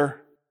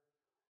there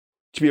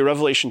to be a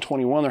Revelation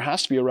 21, there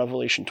has to be a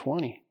Revelation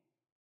 20.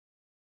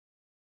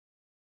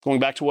 Going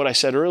back to what I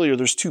said earlier,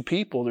 there's two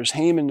people. There's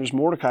Haman, there's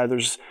Mordecai.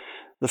 There's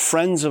the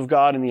friends of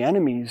God and the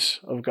enemies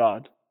of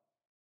God.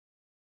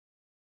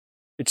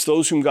 It's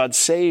those whom God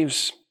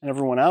saves and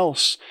everyone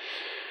else.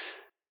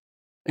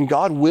 And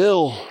God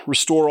will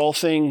restore all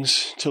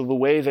things to the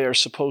way they are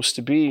supposed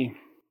to be.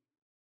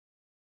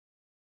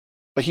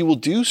 But he will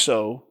do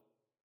so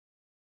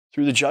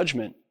through the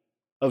judgment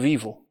of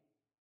evil.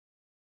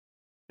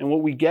 And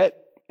what we get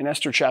in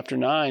Esther chapter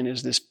 9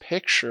 is this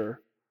picture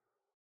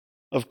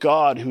of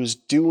God who is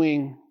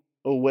doing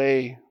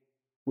away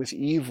with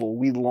evil.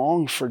 We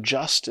long for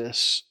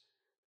justice,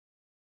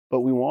 but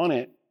we want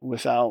it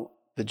without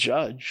the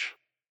judge.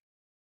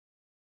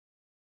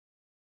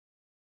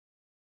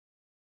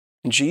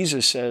 And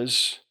Jesus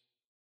says,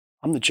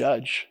 I'm the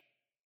judge.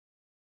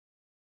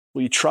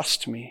 Will you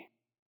trust me?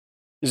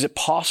 Is it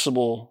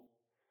possible?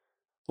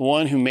 The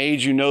one who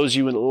made you, knows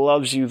you, and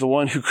loves you, the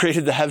one who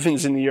created the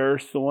heavens and the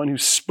earth, the one who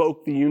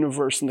spoke the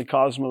universe and the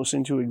cosmos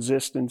into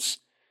existence,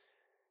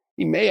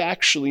 he may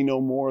actually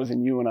know more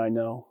than you and I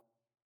know.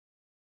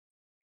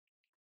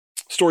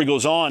 Story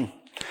goes on.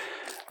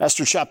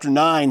 Esther chapter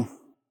 9,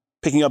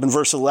 picking up in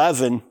verse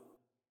 11.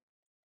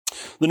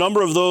 The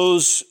number of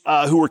those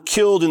who were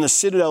killed in the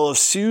citadel of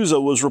Susa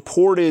was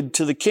reported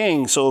to the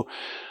king. So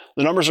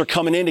the numbers are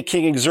coming in to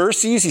King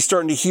Xerxes. He's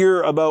starting to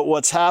hear about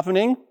what's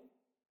happening.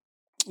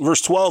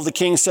 Verse 12, the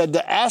king said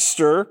to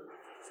Esther,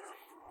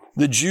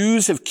 the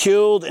Jews have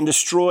killed and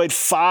destroyed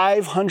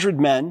 500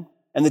 men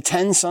and the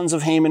 10 sons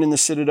of Haman in the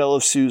citadel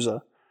of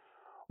Susa.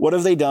 What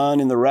have they done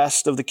in the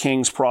rest of the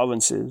king's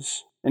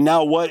provinces? And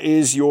now what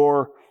is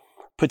your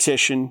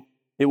petition?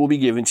 It will be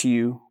given to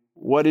you.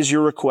 What is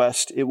your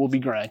request? It will be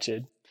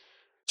granted.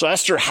 So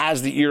Esther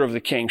has the ear of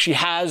the king. She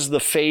has the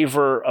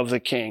favor of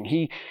the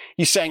king.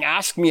 He's saying,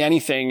 ask me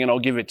anything and I'll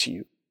give it to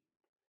you.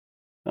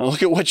 Now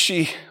look at what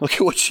she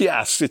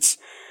asks.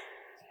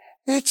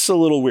 It's a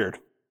little weird.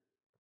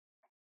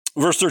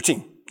 Verse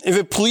 13. If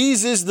it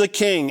pleases the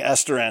king,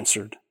 Esther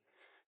answered,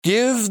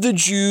 give the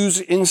Jews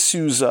in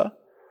Susa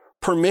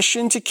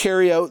permission to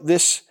carry out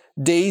this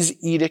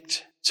day's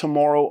edict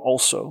tomorrow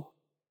also.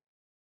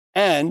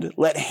 And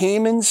let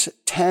Haman's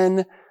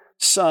 10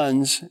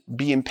 sons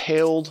be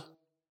impaled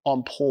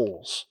on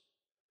poles.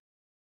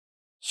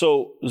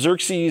 So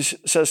Xerxes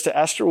says to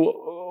Esther,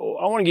 well,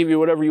 I want to give you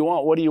whatever you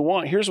want. What do you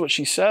want? Here's what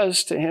she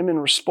says to him in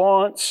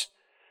response.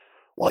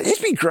 Well,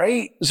 it'd be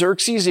great,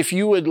 Xerxes, if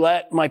you would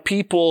let my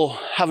people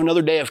have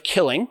another day of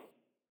killing.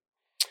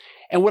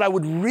 And what I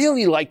would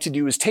really like to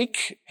do is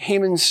take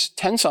Haman's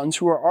 10 sons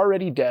who are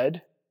already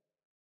dead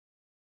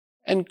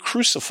and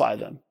crucify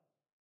them.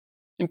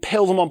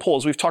 Impale them on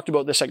poles. We've talked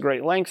about this at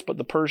great length, but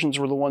the Persians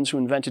were the ones who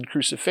invented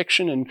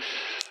crucifixion. And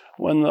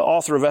when the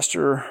author of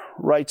Esther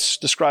writes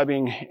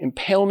describing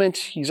impalement,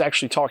 he's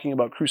actually talking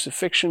about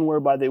crucifixion,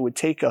 whereby they would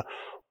take a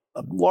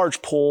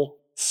large pole,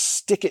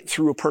 stick it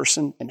through a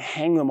person, and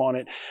hang them on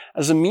it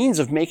as a means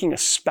of making a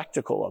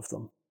spectacle of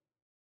them.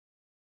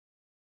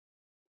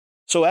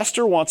 So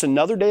Esther wants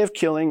another day of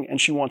killing, and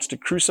she wants to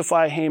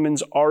crucify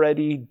Haman's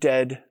already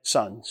dead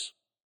sons.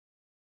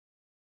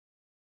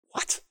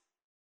 What?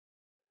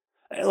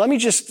 Let me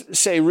just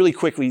say really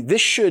quickly,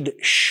 this should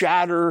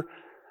shatter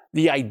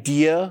the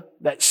idea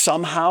that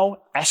somehow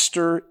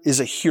Esther is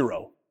a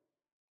hero.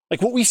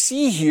 Like what we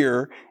see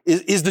here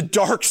is the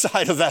dark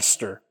side of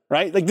Esther,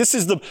 right? Like this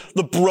is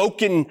the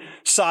broken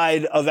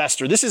side of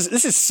Esther. This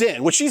is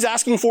sin. What she's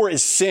asking for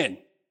is sin.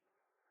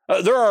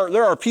 There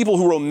are people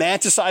who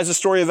romanticize the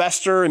story of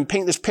Esther and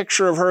paint this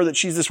picture of her that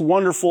she's this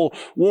wonderful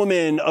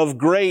woman of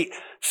great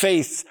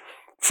faith.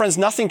 Friends,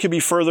 nothing could be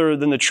further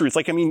than the truth.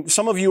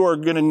 Some of you are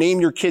going to name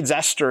your kids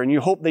Esther and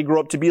you hope they grow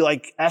up to be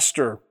like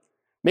Esther.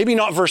 Maybe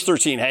not verse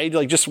 13, hey?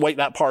 Just wipe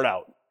that part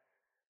out.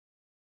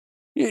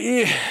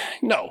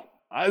 No.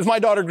 If my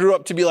daughter grew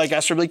up to be like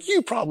Esther, I'd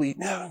be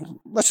like,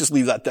 let's just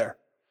leave that there.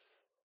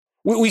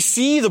 We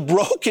see the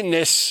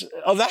brokenness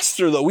of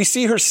Esther, though. We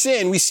see her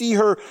sin. We see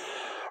her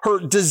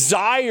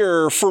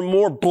desire for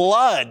more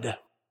blood.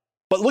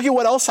 But look at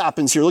what else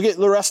happens here. Look at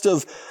the rest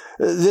of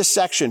this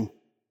section.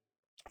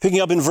 Picking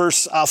up in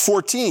verse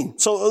 14.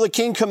 So the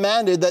king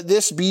commanded that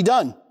this be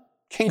done.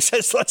 King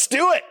says, let's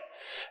do it.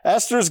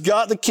 Esther's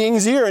got the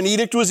king's ear. An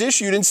edict was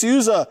issued in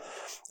Susa.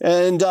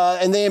 And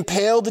they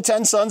impaled the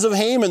 10 sons of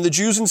Haman. The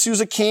Jews in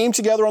Susa came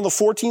together on the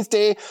 14th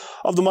day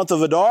of the month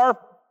of Adar.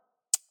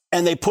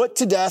 And they put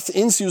to death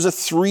in Susa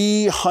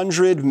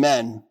 300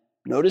 men.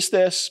 Notice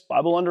this,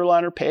 Bible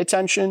underliner, pay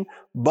attention.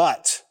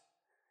 But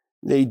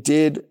they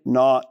did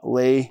not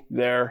lay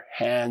their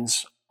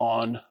hands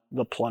on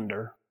the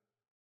plunder.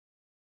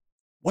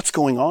 What's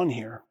going on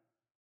here?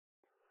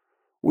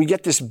 We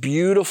get this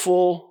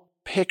beautiful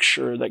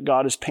picture that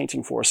God is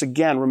painting for us.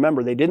 Again,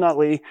 remember, they did not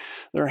lay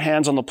their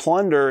hands on the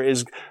plunder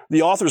is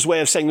the author's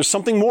way of saying there's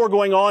something more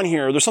going on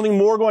here. There's something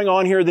more going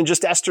on here than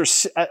just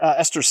Esther's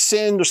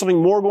sin. There's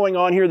something more going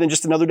on here than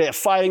just another day of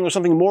fighting. There's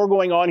something more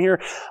going on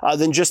here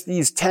than just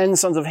these 10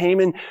 sons of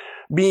Haman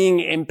being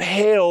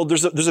impaled.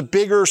 There's a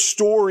bigger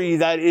story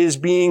that is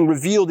being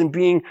revealed and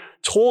being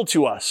told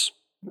to us.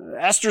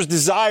 Esther's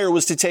desire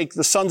was to take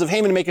the sons of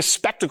Haman and make a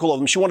spectacle of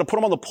them. She wanted to put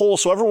them on the pole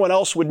so everyone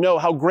else would know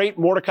how great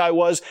Mordecai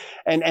was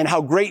and how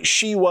great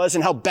she was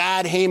and how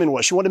bad Haman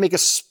was. She wanted to make a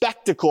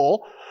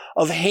spectacle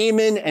of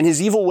Haman and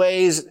his evil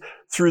ways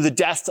through the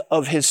death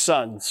of his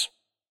sons.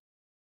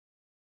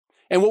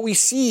 And what we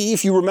see,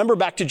 if you remember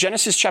back to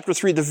Genesis chapter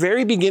 3, at the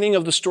very beginning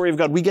of the story of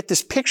God, we get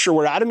this picture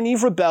where Adam and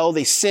Eve rebel,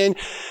 they sin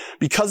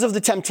because of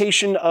the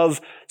temptation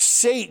of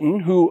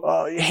Satan, who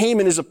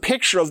Haman is a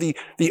picture of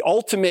the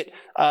ultimate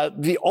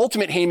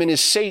Haman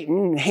is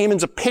Satan.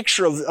 Haman's a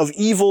picture of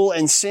evil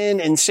and sin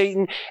and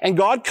Satan. And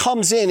God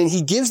comes in and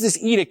he gives this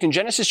edict in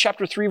Genesis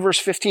chapter 3, verse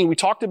 15. We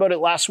talked about it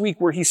last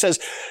week where he says,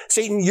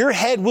 Satan, your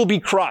head will be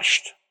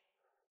crushed.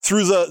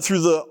 Through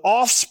the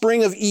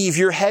offspring of Eve,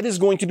 your head is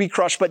going to be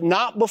crushed, but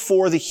not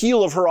before the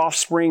heel of her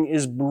offspring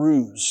is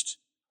bruised.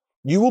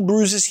 You will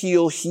bruise his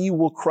heel, he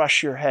will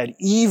crush your head.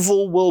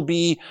 Evil will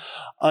be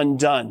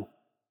undone.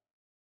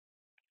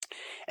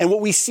 And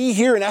what we see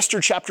here in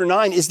Esther chapter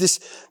 9 is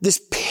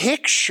this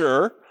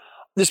picture,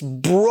 this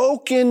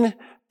broken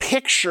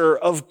picture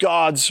of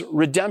God's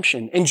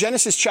redemption. In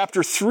Genesis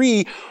chapter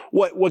 3,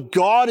 what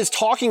God is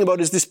talking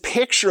about is this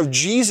picture of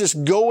Jesus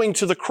going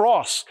to the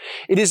cross.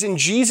 It is in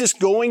Jesus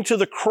going to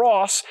the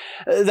cross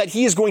that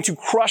he is going to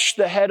crush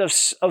the head of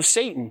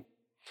Satan.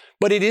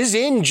 But it is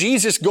in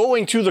Jesus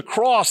going to the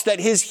cross that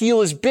his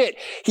heel is bit.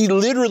 He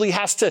literally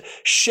has to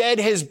shed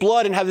his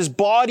blood and have his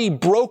body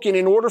broken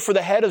in order for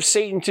the head of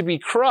Satan to be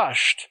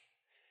crushed.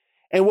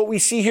 And what we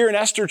see here in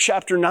Esther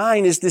chapter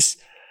 9 is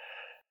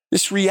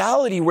this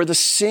reality where the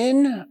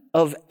sin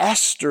of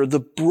Esther, the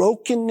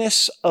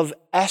brokenness of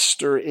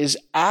Esther, is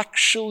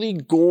actually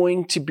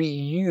going to be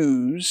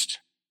used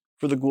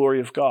for the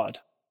glory of God.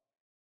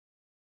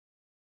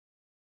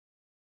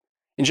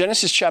 In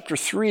Genesis chapter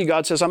 3,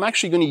 God says, I'm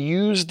actually going to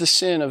use the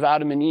sin of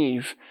Adam and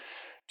Eve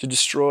to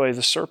destroy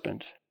the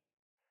serpent.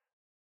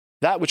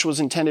 That which was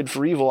intended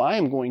for evil, I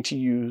am going to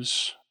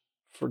use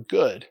for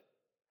good.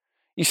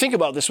 You think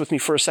about this with me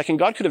for a second.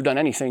 God could have done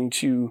anything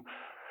to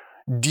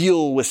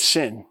deal with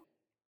sin.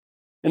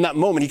 In that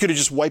moment, he could have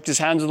just wiped his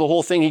hands of the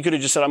whole thing. He could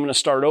have just said, I'm going to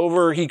start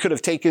over. He could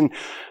have taken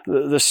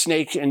the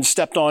snake and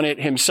stepped on it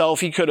himself.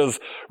 He could have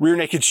rear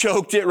naked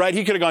choked it, right?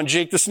 He could have gone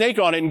Jake the Snake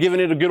on it and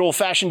given it a good old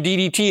fashioned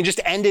DDT and just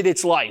ended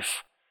its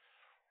life.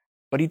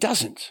 But he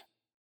doesn't.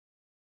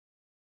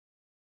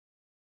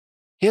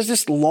 He has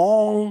this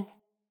long,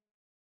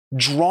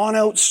 drawn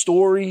out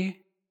story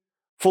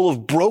full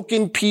of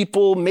broken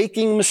people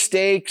making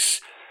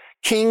mistakes,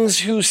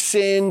 kings who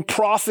sin,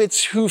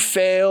 prophets who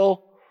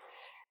fail.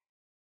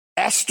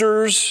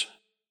 Esther's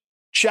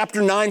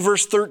chapter 9,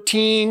 verse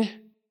 13.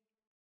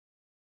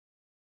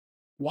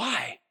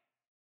 Why?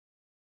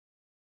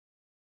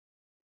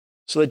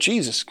 So that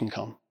Jesus can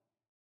come.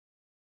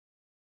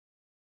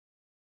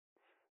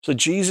 So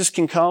Jesus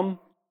can come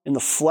in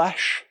the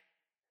flesh.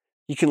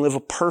 He can live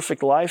a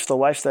perfect life, the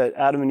life that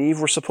Adam and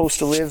Eve were supposed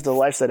to live, the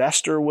life that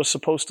Esther was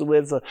supposed to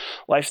live, the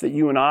life that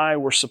you and I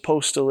were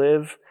supposed to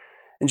live.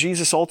 And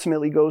Jesus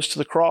ultimately goes to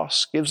the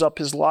cross, gives up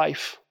his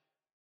life.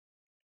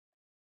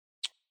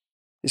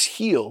 His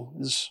heel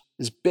is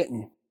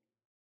bitten.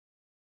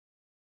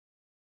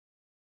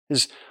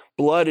 His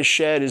blood is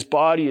shed. His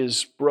body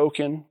is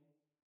broken.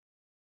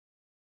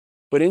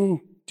 But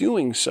in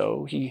doing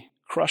so, he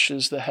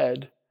crushes the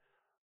head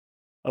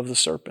of the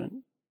serpent.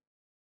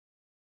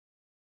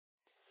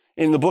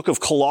 In the book of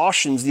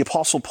Colossians, the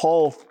Apostle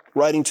Paul,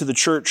 writing to the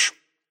church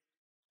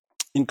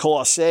in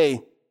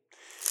Colossae,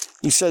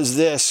 he says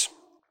this,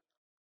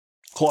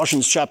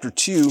 Colossians chapter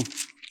 2,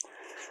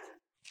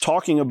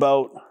 talking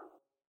about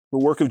the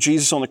work of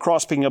Jesus on the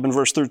cross, picking up in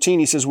verse 13,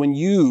 he says, when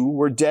you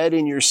were dead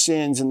in your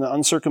sins and the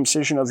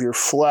uncircumcision of your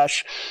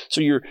flesh, so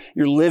you're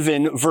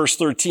living, verse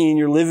 13,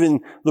 you're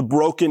living the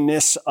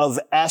brokenness of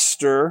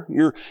Esther,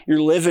 you're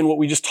living what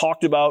we just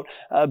talked about,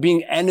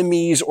 being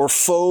enemies or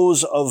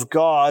foes of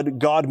God.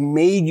 God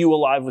made you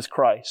alive with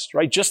Christ,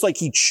 right? Just like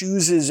he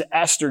chooses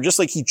Esther, just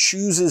like he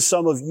chooses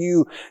some of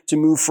you to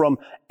move from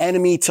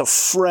enemy to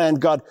friend,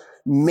 God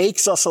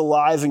makes us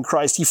alive in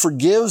Christ. He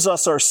forgives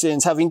us our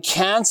sins, having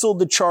canceled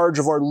the charge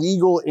of our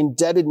legal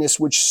indebtedness,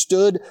 which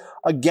stood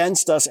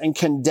against us and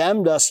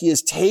condemned us. He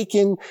has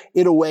taken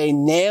it away,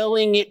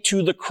 nailing it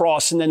to the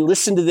cross. And then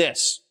listen to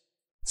this.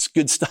 It's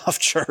good stuff,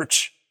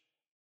 church.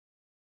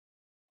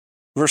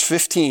 Verse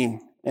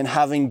 15, and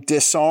having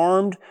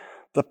disarmed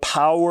the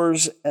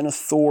powers and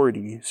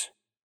authorities,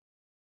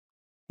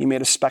 he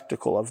made a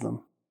spectacle of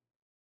them,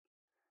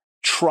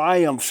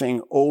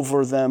 triumphing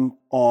over them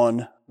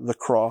on the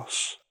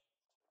cross.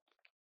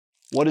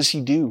 What does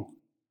he do?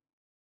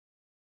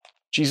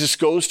 Jesus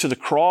goes to the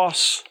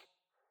cross,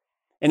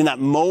 and in that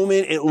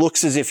moment, it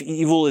looks as if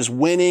evil is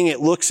winning. It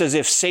looks as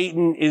if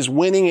Satan is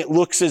winning. It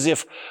looks as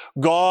if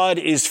God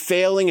is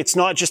failing. It's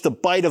not just a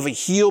bite of a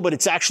heel, but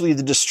it's actually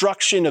the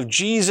destruction of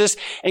Jesus.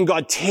 And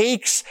God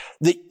takes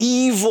the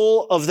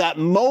evil of that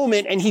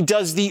moment, and he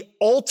does the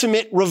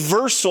ultimate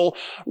reversal,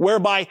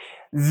 whereby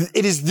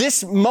it is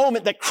this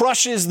moment that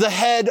crushes the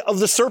head of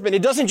the serpent.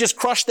 It doesn't just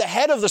crush the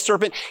head of the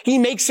serpent. He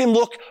makes him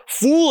look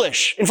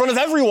foolish in front of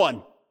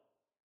everyone.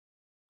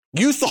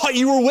 You thought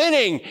you were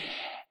winning,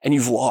 and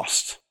you've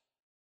lost.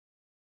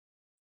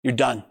 You're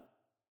done.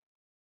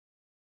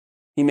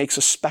 He makes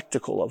a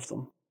spectacle of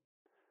them.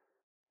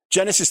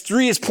 Genesis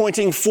 3 is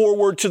pointing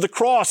forward to the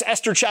cross.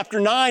 Esther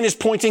chapter 9 is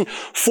pointing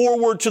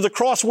forward to the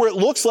cross, where it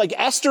looks like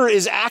Esther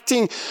is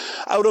acting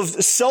out of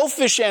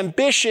selfish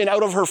ambition,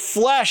 out of her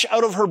flesh,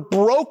 out of her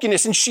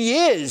brokenness, and she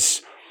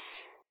is.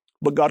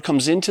 But God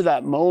comes into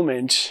that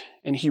moment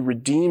and he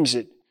redeems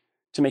it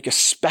to make a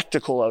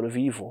spectacle out of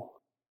evil.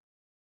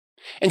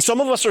 And some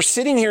of us are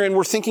sitting here and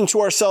we're thinking to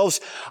ourselves,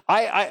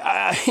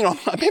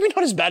 maybe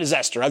not as bad as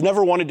Esther. I've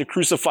never wanted to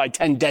crucify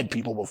 10 dead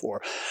people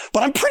before,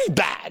 but I'm pretty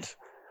bad.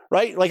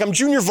 Right? Like I'm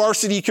junior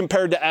varsity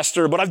compared to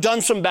Esther, but I've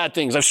done some bad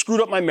things. I've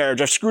screwed up my marriage.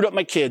 I've screwed up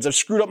my kids. I've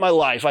screwed up my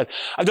life.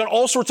 I've done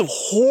all sorts of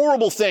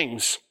horrible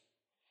things.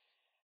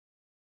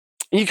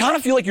 And you kind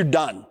of feel like you're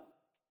done.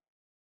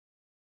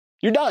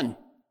 You're done.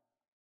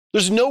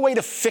 There's no way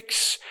to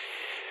fix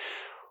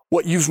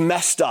what you've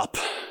messed up.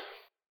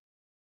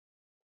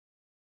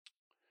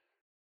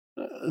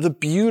 The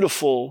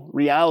beautiful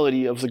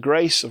reality of the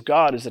grace of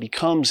God is that he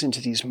comes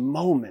into these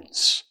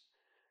moments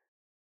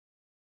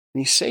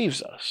and he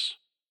saves us.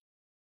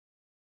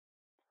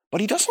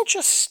 But he doesn't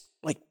just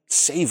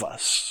save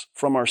us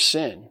from our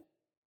sin.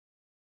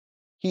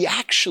 He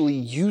actually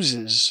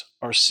uses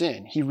our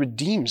sin. He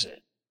redeems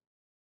it.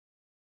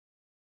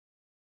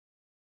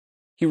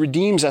 He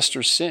redeems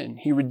Esther's sin.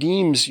 He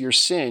redeems your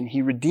sin.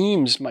 He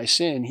redeems my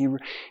sin.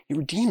 He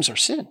redeems our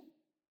sin.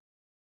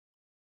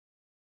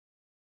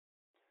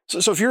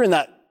 So if you're in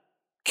that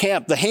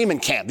camp, the Haman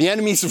camp, the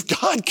enemies of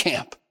God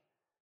camp,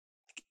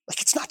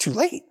 it's not too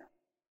late.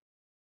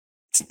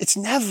 It's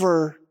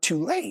never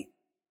too late.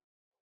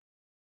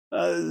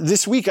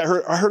 This week I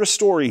heard a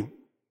story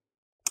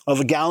of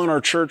a gal in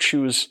our church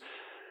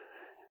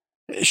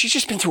she's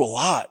just been through a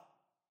lot.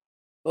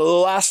 The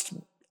last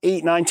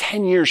 8, 9,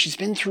 10 years, she's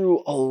been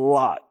through a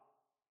lot.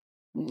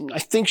 I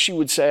think she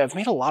would say, I've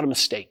made a lot of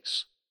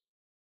mistakes.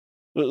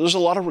 There's a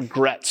lot of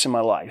regrets in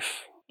my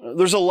life.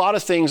 There's a lot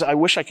of things I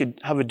wish I could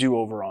have a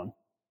do-over on.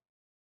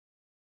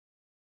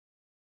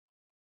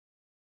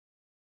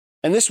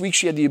 And this week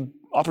she had the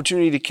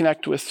opportunity to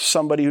connect with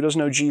somebody who doesn't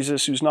know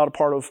Jesus, who's not a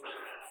part of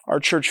our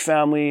church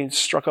family,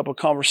 struck up a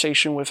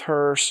conversation with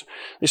her.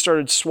 They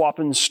started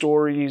swapping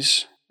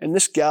stories. And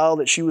this gal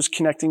that she was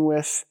connecting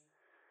with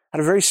had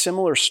a very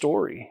similar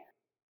story.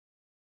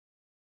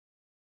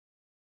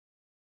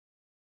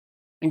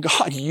 And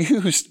God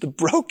used the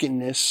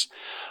brokenness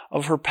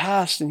of her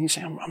past, and he's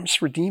saying, I'm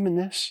just redeeming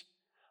this.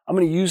 I'm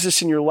going to use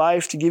this in your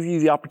life to give you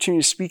the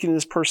opportunity to speak into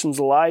this person's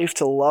life,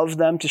 to love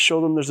them, to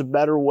show them there's a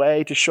better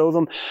way, to show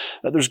them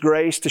that there's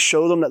grace, to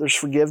show them that there's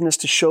forgiveness,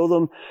 to show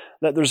them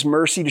that there's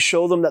mercy, to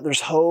show them that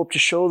there's hope, to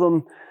show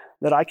them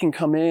that I can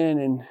come in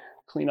and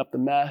clean up the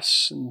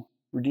mess and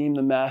redeem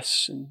the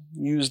mess and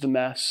use the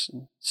mess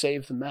and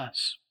save the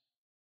mess.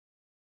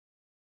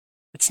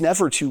 It's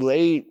never too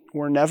late.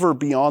 We're never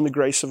beyond the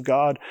grace of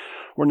God.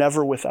 We're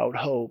never without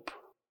hope.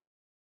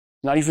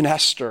 Not even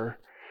Esther.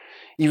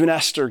 Even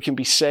Esther can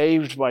be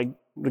saved by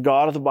the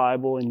God of the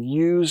Bible and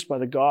used by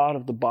the God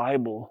of the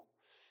Bible.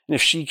 And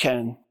if she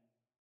can,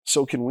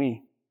 so can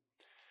we.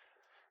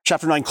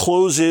 Chapter 9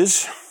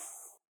 closes.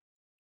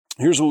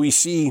 Here's what we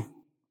see.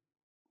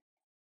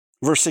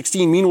 Verse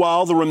 16,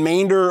 meanwhile, the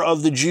remainder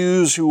of the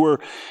Jews who were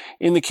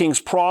in the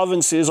king's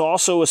provinces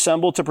also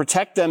assembled to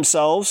protect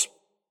themselves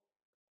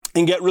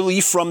and get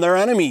relief from their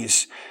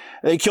enemies.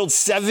 They killed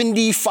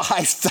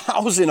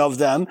 75,000 of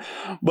them,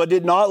 but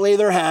did not lay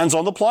their hands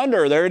on the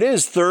plunder. There it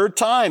is, third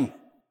time.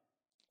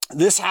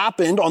 This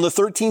happened on the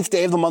 13th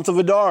day of the month of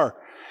Adar.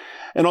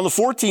 And on the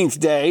 14th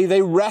day,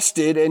 they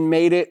rested and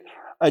made it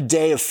a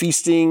day of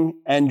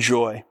feasting and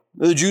joy.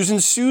 The Jews in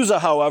Susa,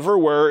 however,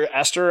 where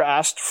Esther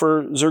asked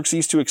for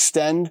Xerxes to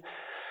extend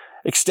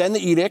the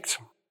edict,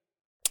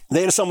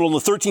 they had assembled on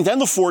the 13th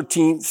and the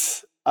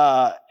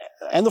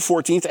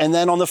 14th, and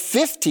then on the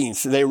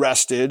 15th, they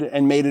rested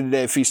and made it a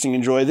day of feasting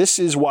and joy. This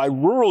is why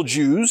rural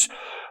Jews,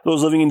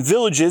 those living in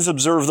villages,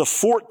 observe the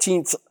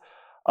 14th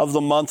of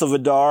the month of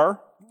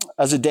Adar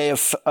as a day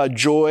of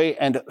joy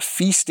and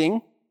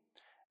feasting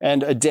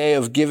and a day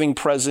of giving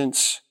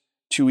presents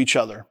to each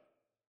other.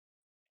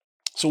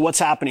 So what's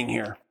happening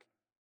here?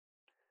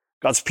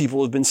 God's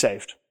people have been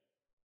saved.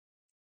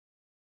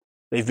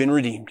 They've been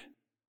redeemed.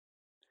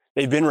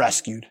 They've been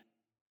rescued.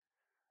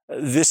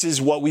 This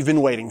is what we've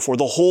been waiting for.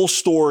 The whole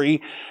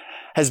story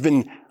has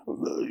been,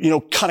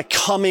 kind of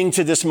coming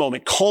to this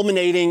moment,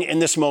 culminating in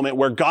this moment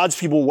where God's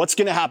people, what's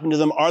going to happen to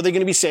them? Are they going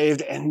to be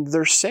saved? And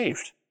they're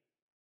saved.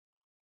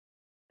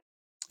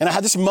 And I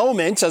had this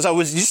moment as I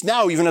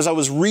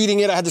was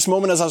reading it, I had this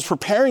moment as I was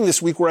preparing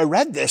this week where I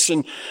read this.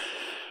 And,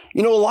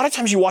 a lot of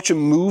times you watch a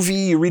movie,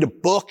 you read a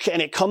book, and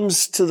it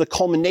comes to the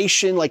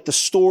culmination, like the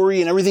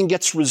story, and everything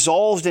gets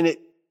resolved, and it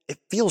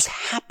feels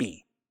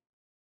happy.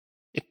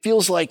 It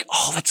feels like,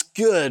 oh, that's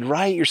good,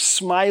 right? You're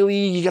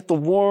smiley. You got the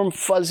warm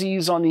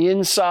fuzzies on the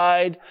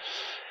inside.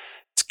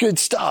 It's good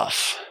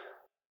stuff.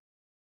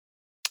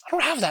 I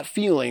don't have that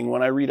feeling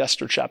when I read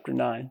Esther chapter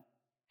 9.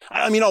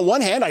 I mean, on one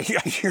hand, I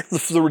hear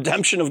the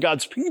redemption of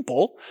God's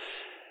people.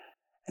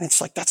 And it's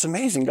like, that's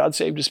amazing. God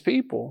saved his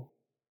people.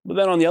 But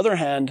then on the other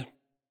hand,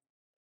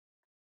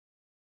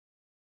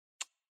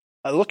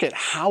 I look at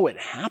how it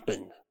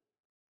happened.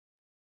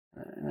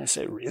 And I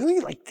say, really?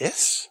 Like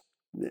this?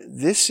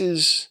 This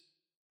is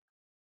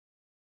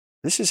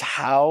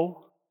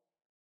how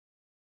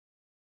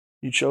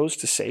you chose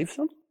to save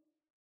them?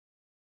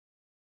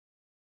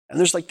 And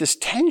there's like this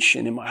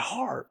tension in my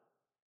heart.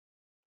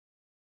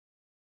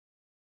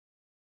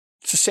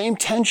 It's the same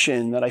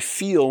tension that I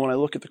feel when I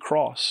look at the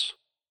cross.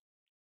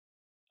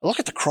 I look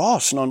at the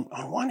cross, and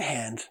on one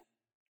hand,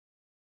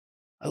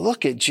 I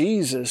look at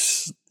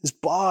Jesus, his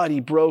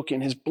body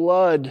broken, his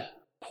blood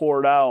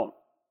poured out,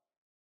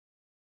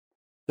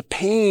 the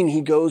pain he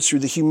goes through,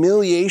 the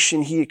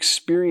humiliation he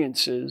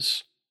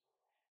experiences.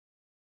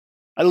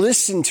 I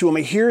listen to him.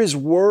 I hear his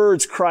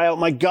words cry out,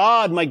 my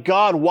God,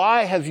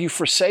 why have you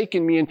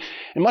forsaken me? And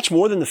much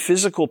more than the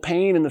physical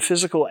pain and the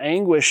physical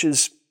anguish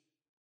is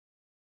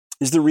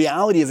is the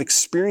reality of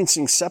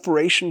experiencing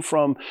separation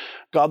from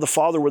God the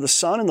Father, where the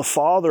Son and the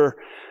Father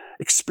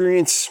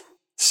experience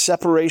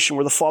separation,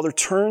 where the Father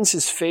turns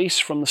his face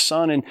from the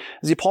Son. And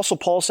as the Apostle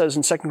Paul says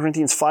in 2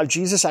 Corinthians 5,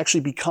 Jesus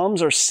actually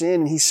becomes our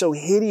sin, and he's so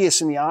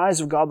hideous in the eyes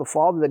of God the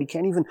Father that he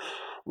can't even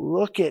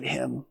look at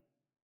him.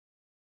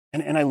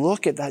 And I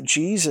look at that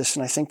Jesus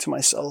and I think to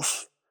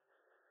myself,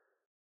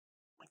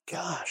 my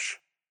gosh,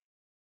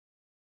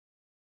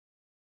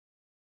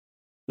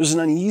 there's an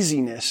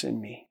uneasiness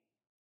in me.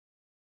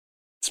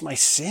 It's my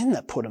sin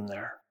that put him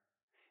there.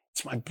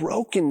 It's my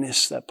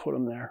brokenness that put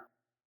him there.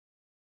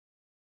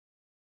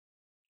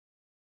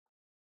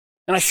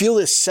 And I feel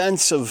this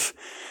sense of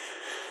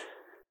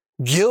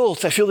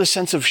guilt. I feel this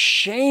sense of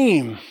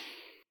shame.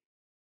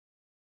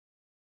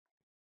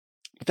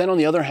 But then on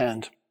the other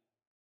hand,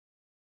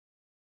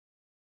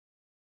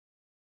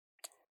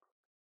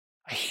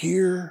 I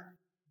hear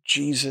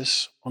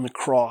Jesus on the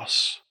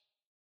cross.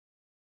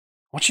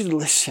 I want you to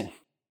listen.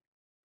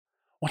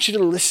 I want you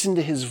to listen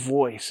to his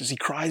voice as he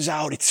cries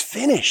out, "It's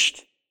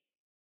finished.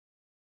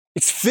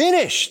 It's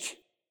finished.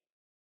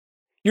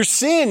 Your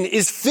sin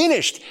is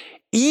finished.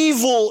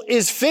 Evil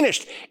is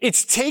finished.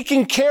 It's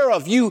taken care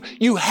of. You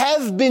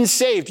have been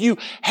saved. You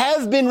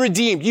have been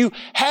redeemed. You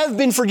have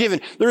been forgiven.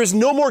 There is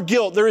no more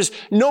guilt. There is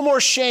no more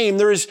shame.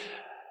 There is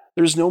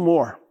no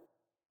more.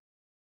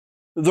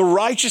 The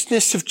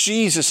righteousness of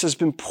Jesus has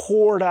been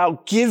poured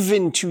out,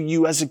 given to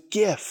you as a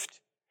gift.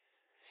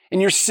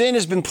 And your sin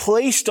has been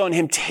placed on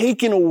him,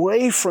 taken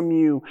away from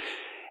you.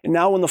 And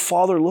now when the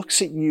Father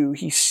looks at you,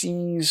 he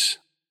sees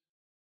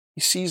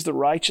the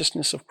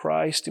righteousness of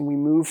Christ, and we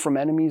move from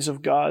enemies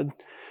of God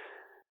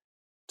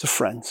to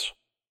friends.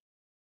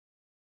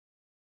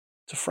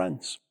 To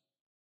friends.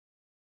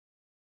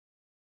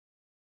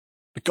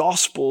 The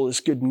gospel is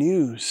good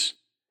news.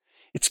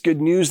 It's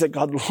good news that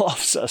God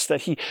loves us,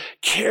 that he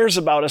cares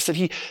about us, that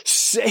he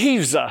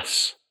saves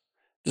us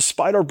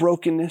despite our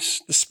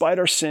brokenness, despite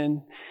our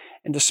sin,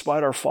 and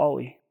despite our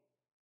folly.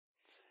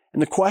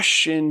 And the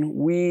question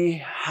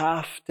we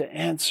have to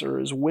answer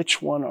is,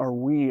 which one are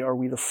we? Are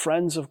we the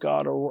friends of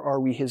God, or are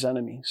we his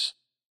enemies?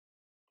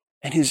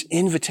 And his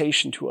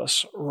invitation to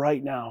us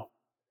right now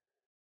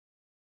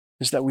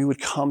is that we would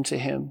come to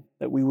him,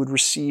 that we would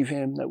receive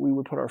him, that we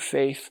would put our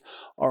faith,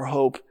 our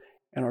hope,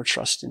 and our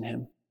trust in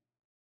him.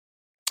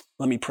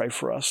 Let me pray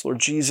for us. Lord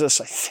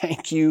Jesus, I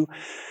thank you.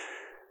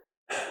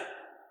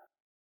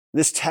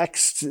 This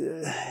text,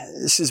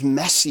 this is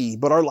messy,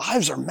 but our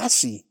lives are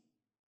messy.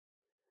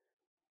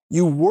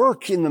 You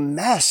work in the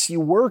mess.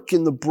 You work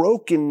in the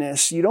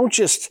brokenness. You don't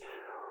just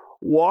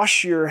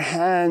wash your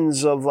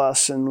hands of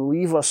us and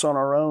leave us on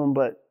our own,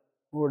 but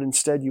Lord,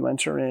 instead you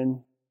enter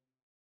in.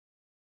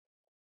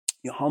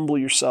 You humble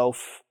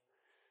yourself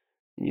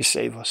and you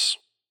save us.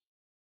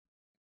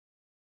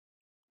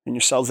 And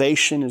your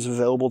salvation is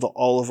available to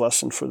all of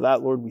us. And for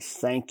that, Lord, we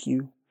thank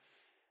you.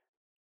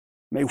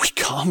 May we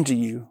come to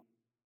you.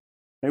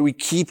 May we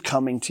keep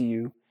coming to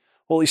you.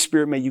 Holy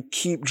Spirit, may you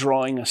keep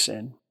drawing us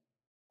in.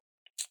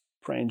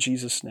 Pray in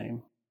Jesus'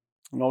 name.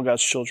 And all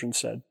God's children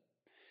said,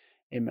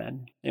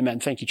 amen. Amen.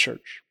 Thank you,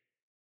 church.